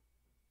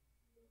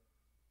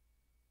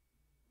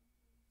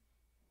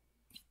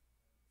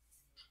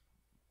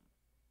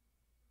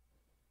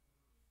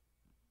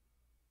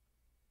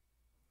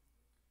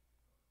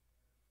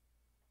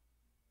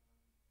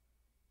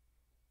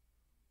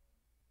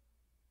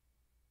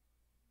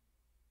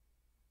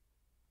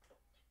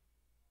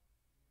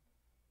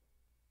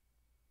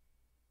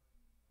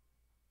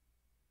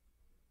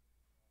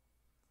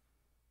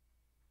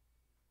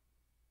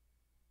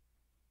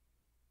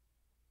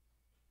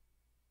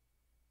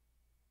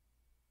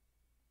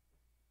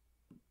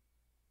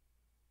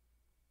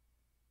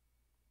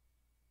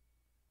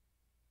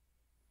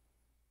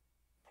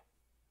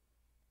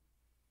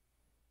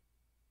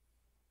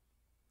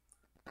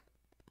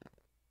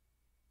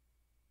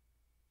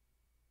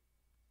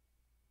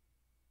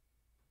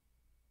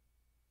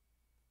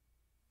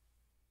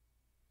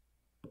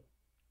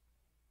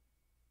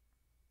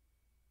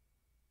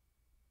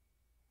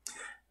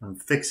 I'm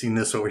fixing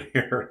this over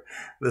here.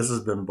 This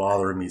has been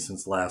bothering me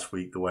since last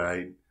week. The way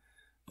I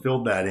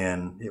filled that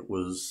in, it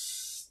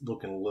was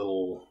looking a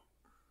little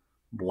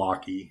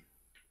blocky.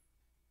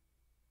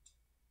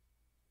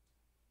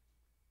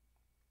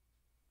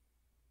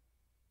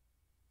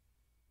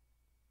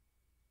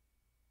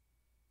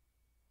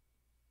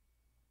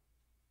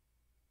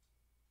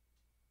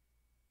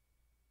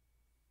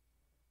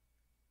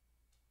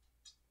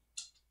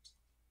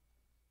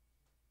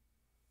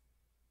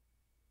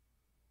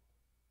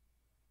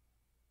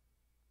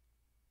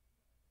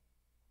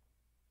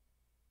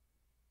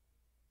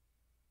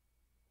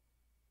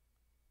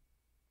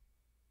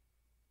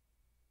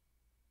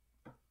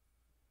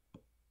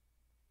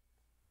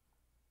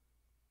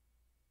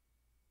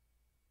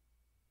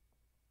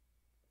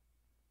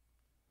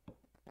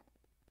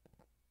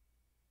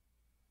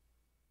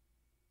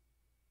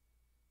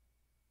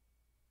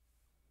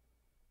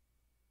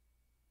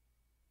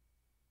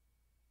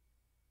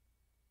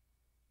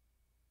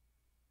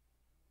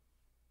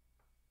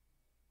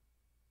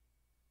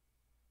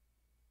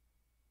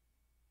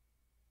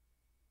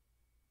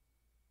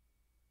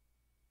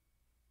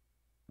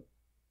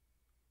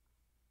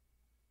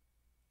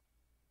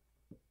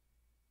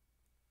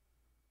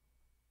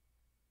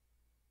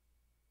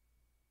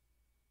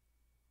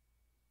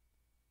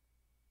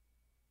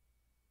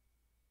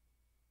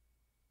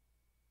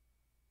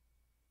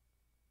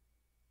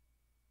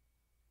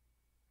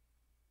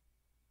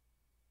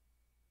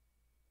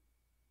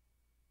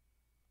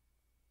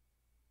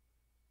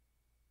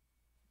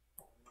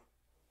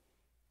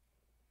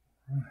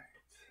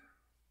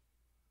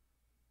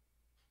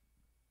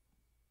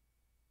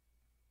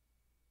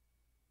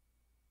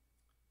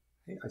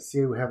 I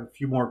see we have a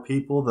few more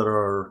people that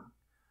are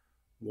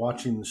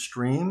watching the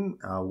stream.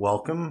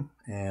 Welcome,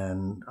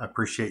 and I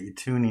appreciate you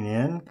tuning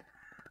in.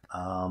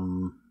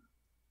 Um,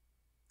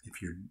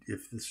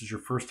 if this is your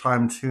first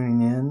time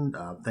tuning in,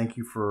 thank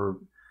you for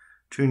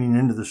tuning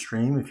into the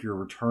stream. If you're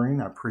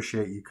returning, I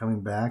appreciate you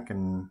coming back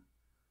and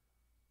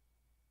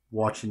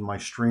watching my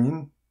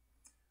stream.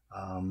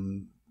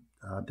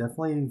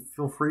 Definitely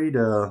feel free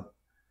to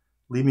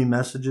leave me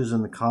messages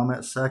in the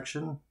comment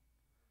section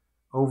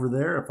over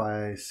there. If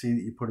I see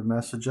that you put a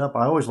message up,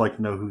 I always like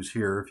to know who's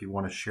here. If you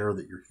want to share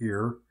that you're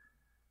here,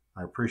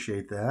 I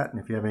appreciate that.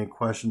 And if you have any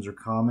questions or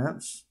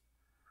comments,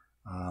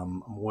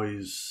 I'm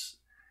always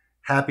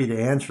happy to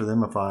answer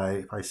them if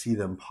I see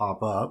them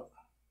pop up.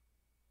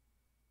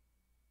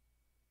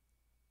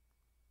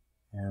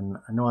 And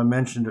I know I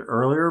mentioned it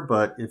earlier,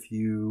 but if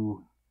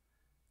you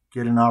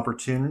get an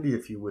opportunity,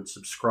 if you would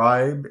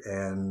subscribe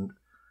and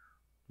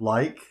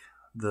like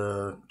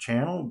the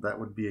channel, that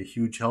would be a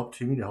huge help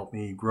to me, to help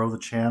me grow the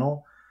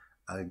channel.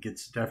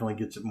 Definitely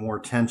gets it more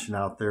attention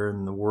out there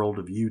in the world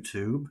of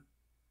YouTube.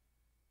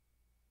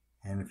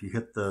 And if you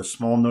hit the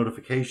small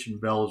notification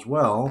bell as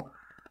well,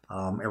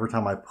 every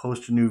time I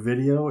post a new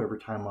video, every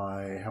time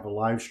I have a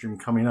live stream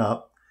coming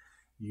up,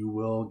 you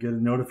will get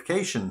a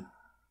notification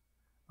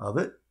of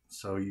it.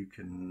 So you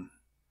can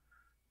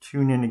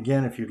tune in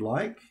again if you'd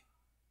like.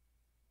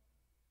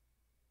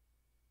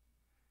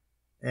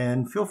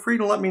 And feel free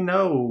to let me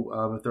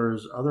know if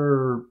there's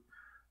other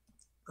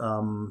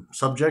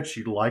subjects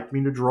you'd like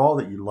me to draw,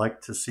 that you'd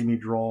like to see me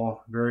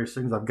draw various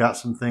things. I've got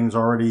some things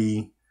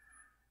already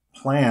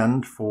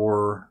planned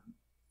for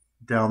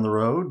down the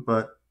road,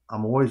 but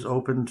I'm always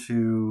open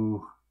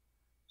to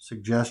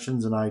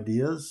suggestions and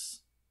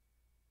ideas.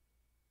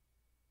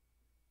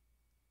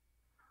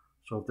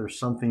 So if there's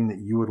something that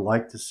you would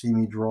like to see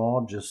me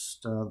draw,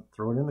 just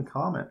throw it in the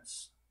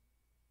comments.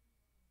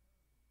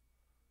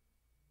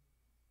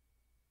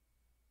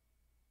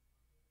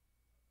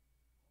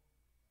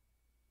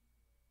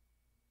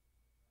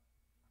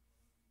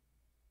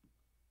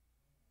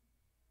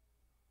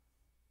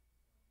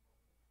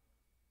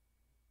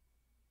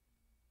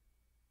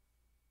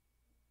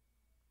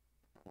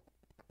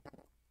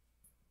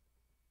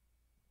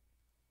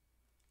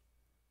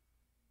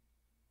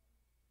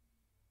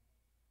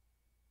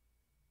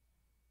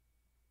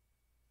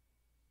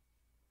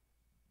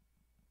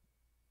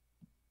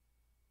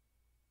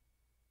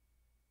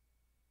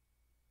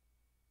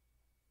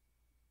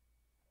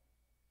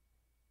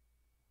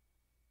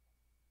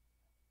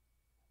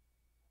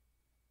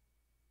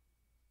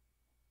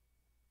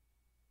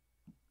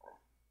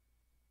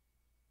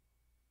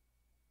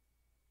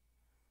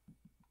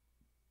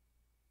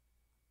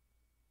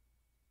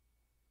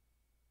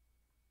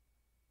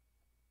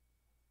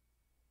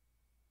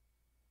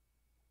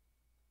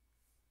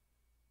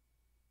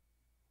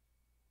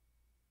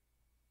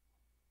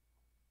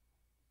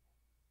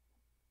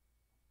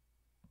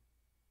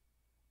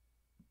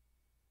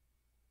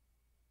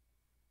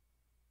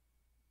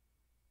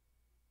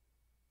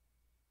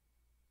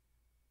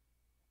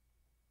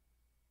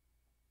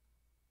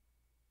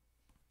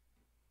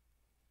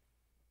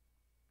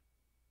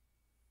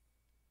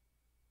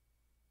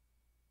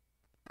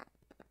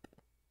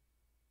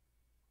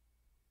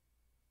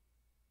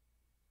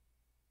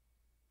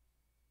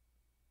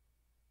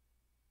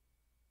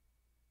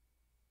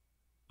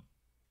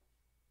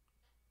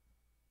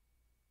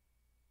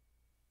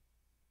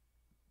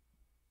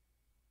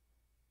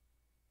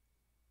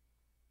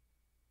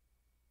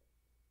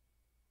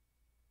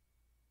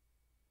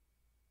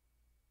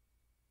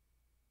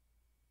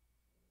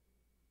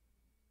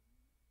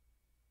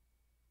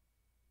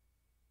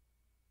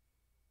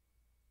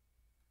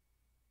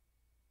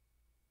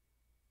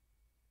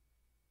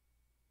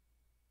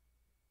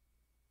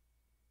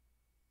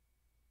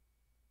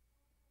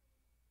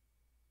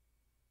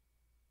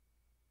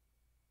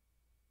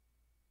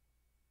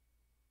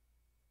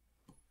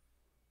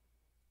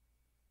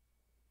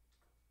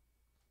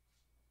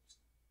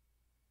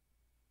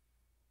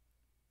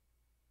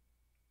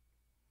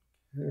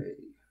 Okay.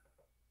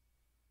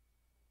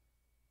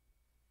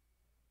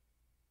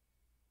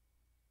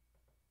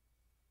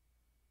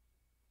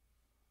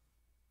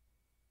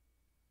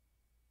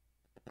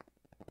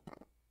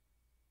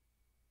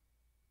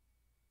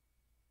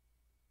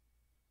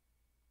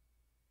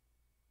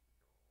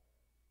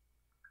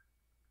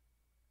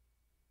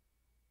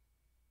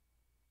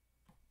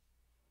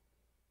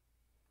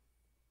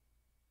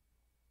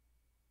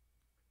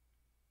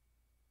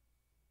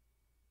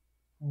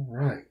 All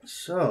right,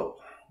 so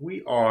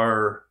we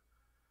are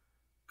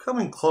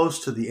coming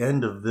close to the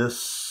end of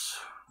this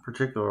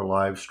particular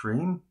live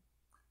stream.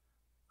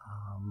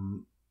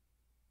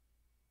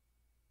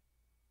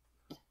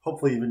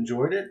 Hopefully you've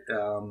enjoyed it.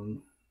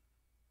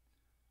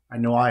 I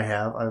know I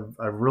have.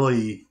 I've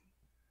really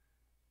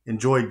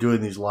enjoyed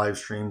doing these live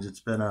streams. It's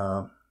been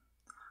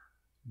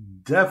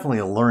definitely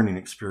a learning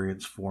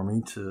experience for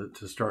me to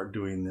start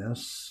doing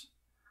this,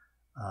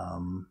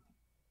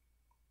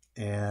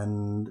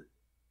 and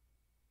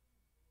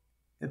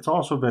it's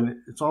also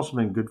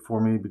been good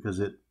for me because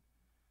it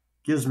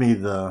gives me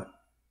the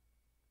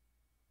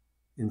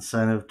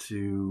incentive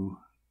to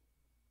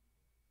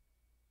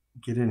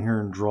get in here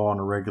and draw on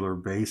a regular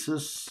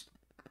basis,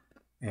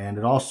 and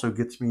it also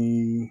gets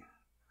me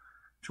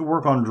to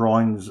work on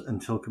drawings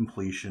until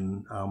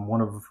completion.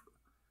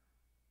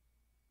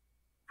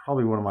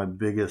 Probably one of my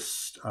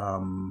biggest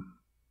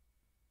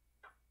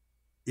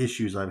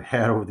issues I've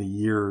had over the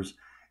years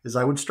is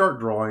I would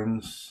start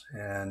drawings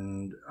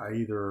and I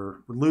either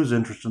would lose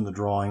interest in the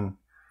drawing,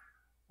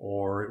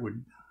 or it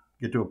would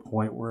get to a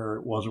point where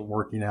it wasn't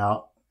working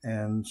out,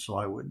 and so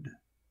I would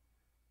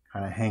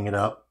kind of hang it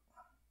up.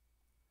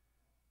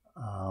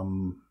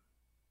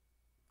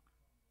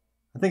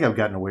 I think I've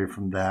gotten away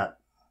from that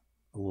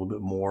a little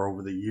bit more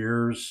over the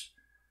years,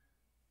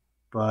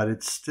 but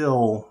it's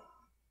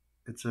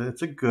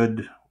a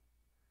good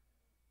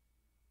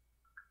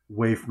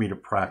way for me to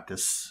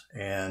practice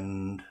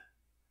and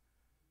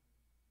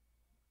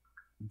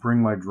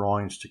bring my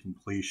drawings to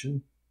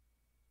completion,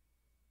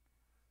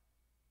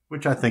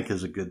 which I think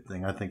is a good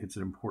thing. I think it's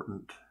an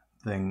important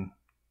thing.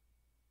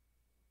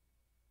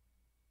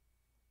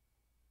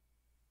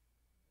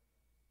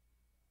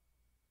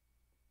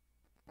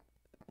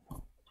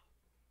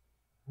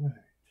 Right.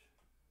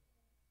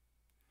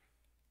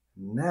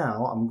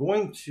 Now I'm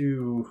going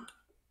to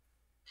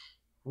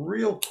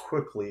real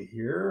quickly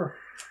here,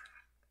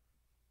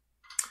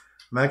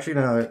 I'm actually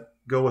going to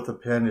go with a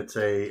pen. It's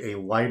a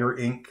lighter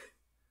ink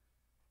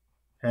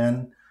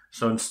pen.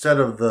 So instead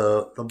of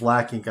the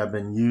black ink I've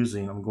been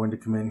using, I'm going to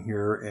come in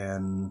here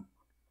and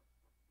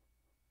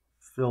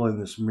fill in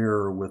this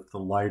mirror with the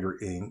lighter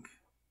ink.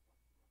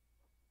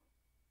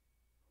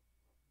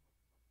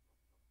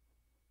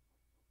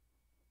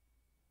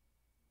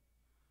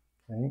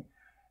 Okay.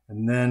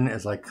 And then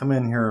as I come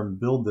in here and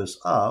build this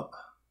up,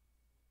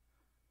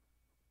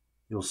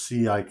 you'll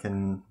see I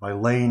can, by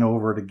laying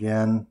over it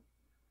again,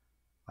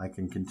 I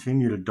can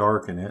continue to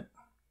darken it.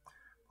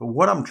 But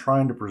what I'm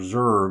trying to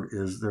preserve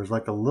is there's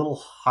like a little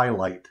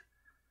highlight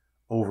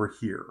over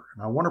here.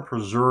 And I want to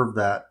preserve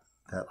that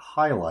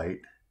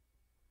highlight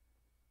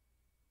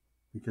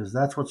because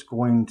that's what's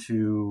going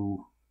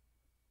to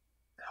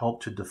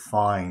help to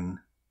define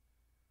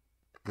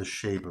the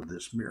shape of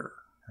this mirror.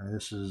 And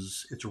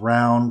it's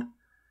round,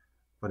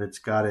 but it's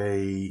got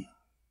a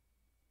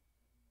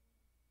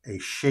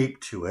shape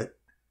to it.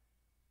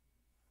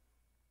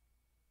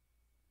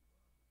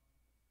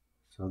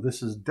 So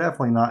this is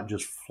definitely not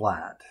just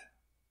flat.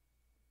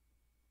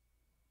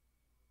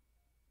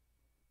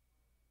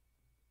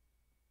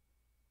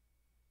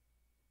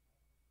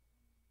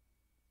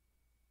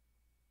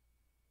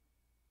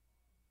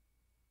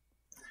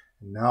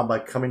 And now by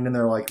coming in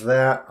there like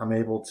that, I'm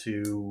able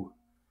to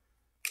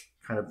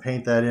kind of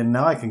paint that in.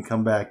 Now I can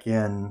come back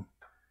in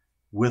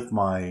with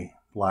my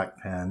black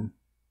pen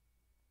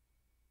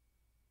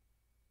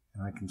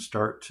and I can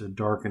start to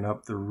darken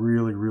up the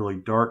really, really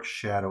dark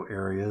shadow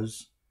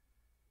areas.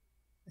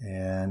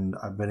 And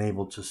I've been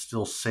able to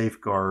still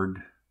safeguard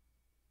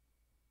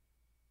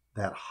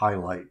that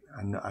highlight.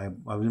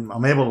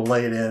 I'm able to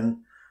lay it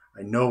in.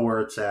 I know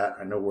where it's at.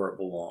 I know where it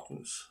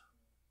belongs.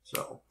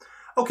 So,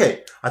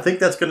 okay, I think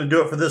that's going to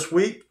do it for this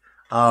week.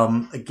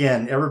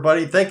 Again,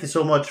 everybody, thank you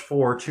so much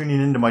for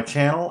tuning into my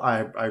channel.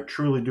 I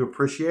truly do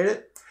appreciate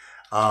it.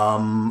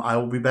 I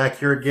will be back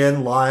here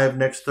again live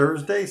next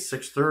Thursday,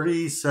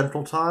 6:30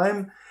 Central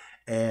Time.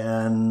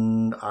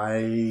 And I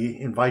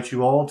invite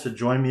you all to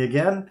join me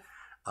again.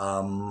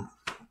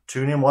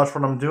 Tune in, watch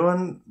what I'm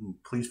doing.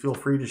 Please feel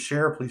free to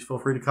share. Please feel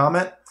free to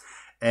comment.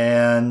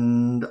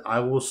 And I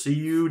will see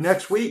you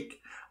next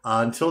week.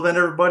 Until then,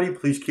 everybody,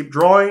 please keep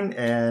drawing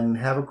and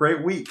have a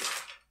great week.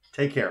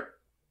 Take care.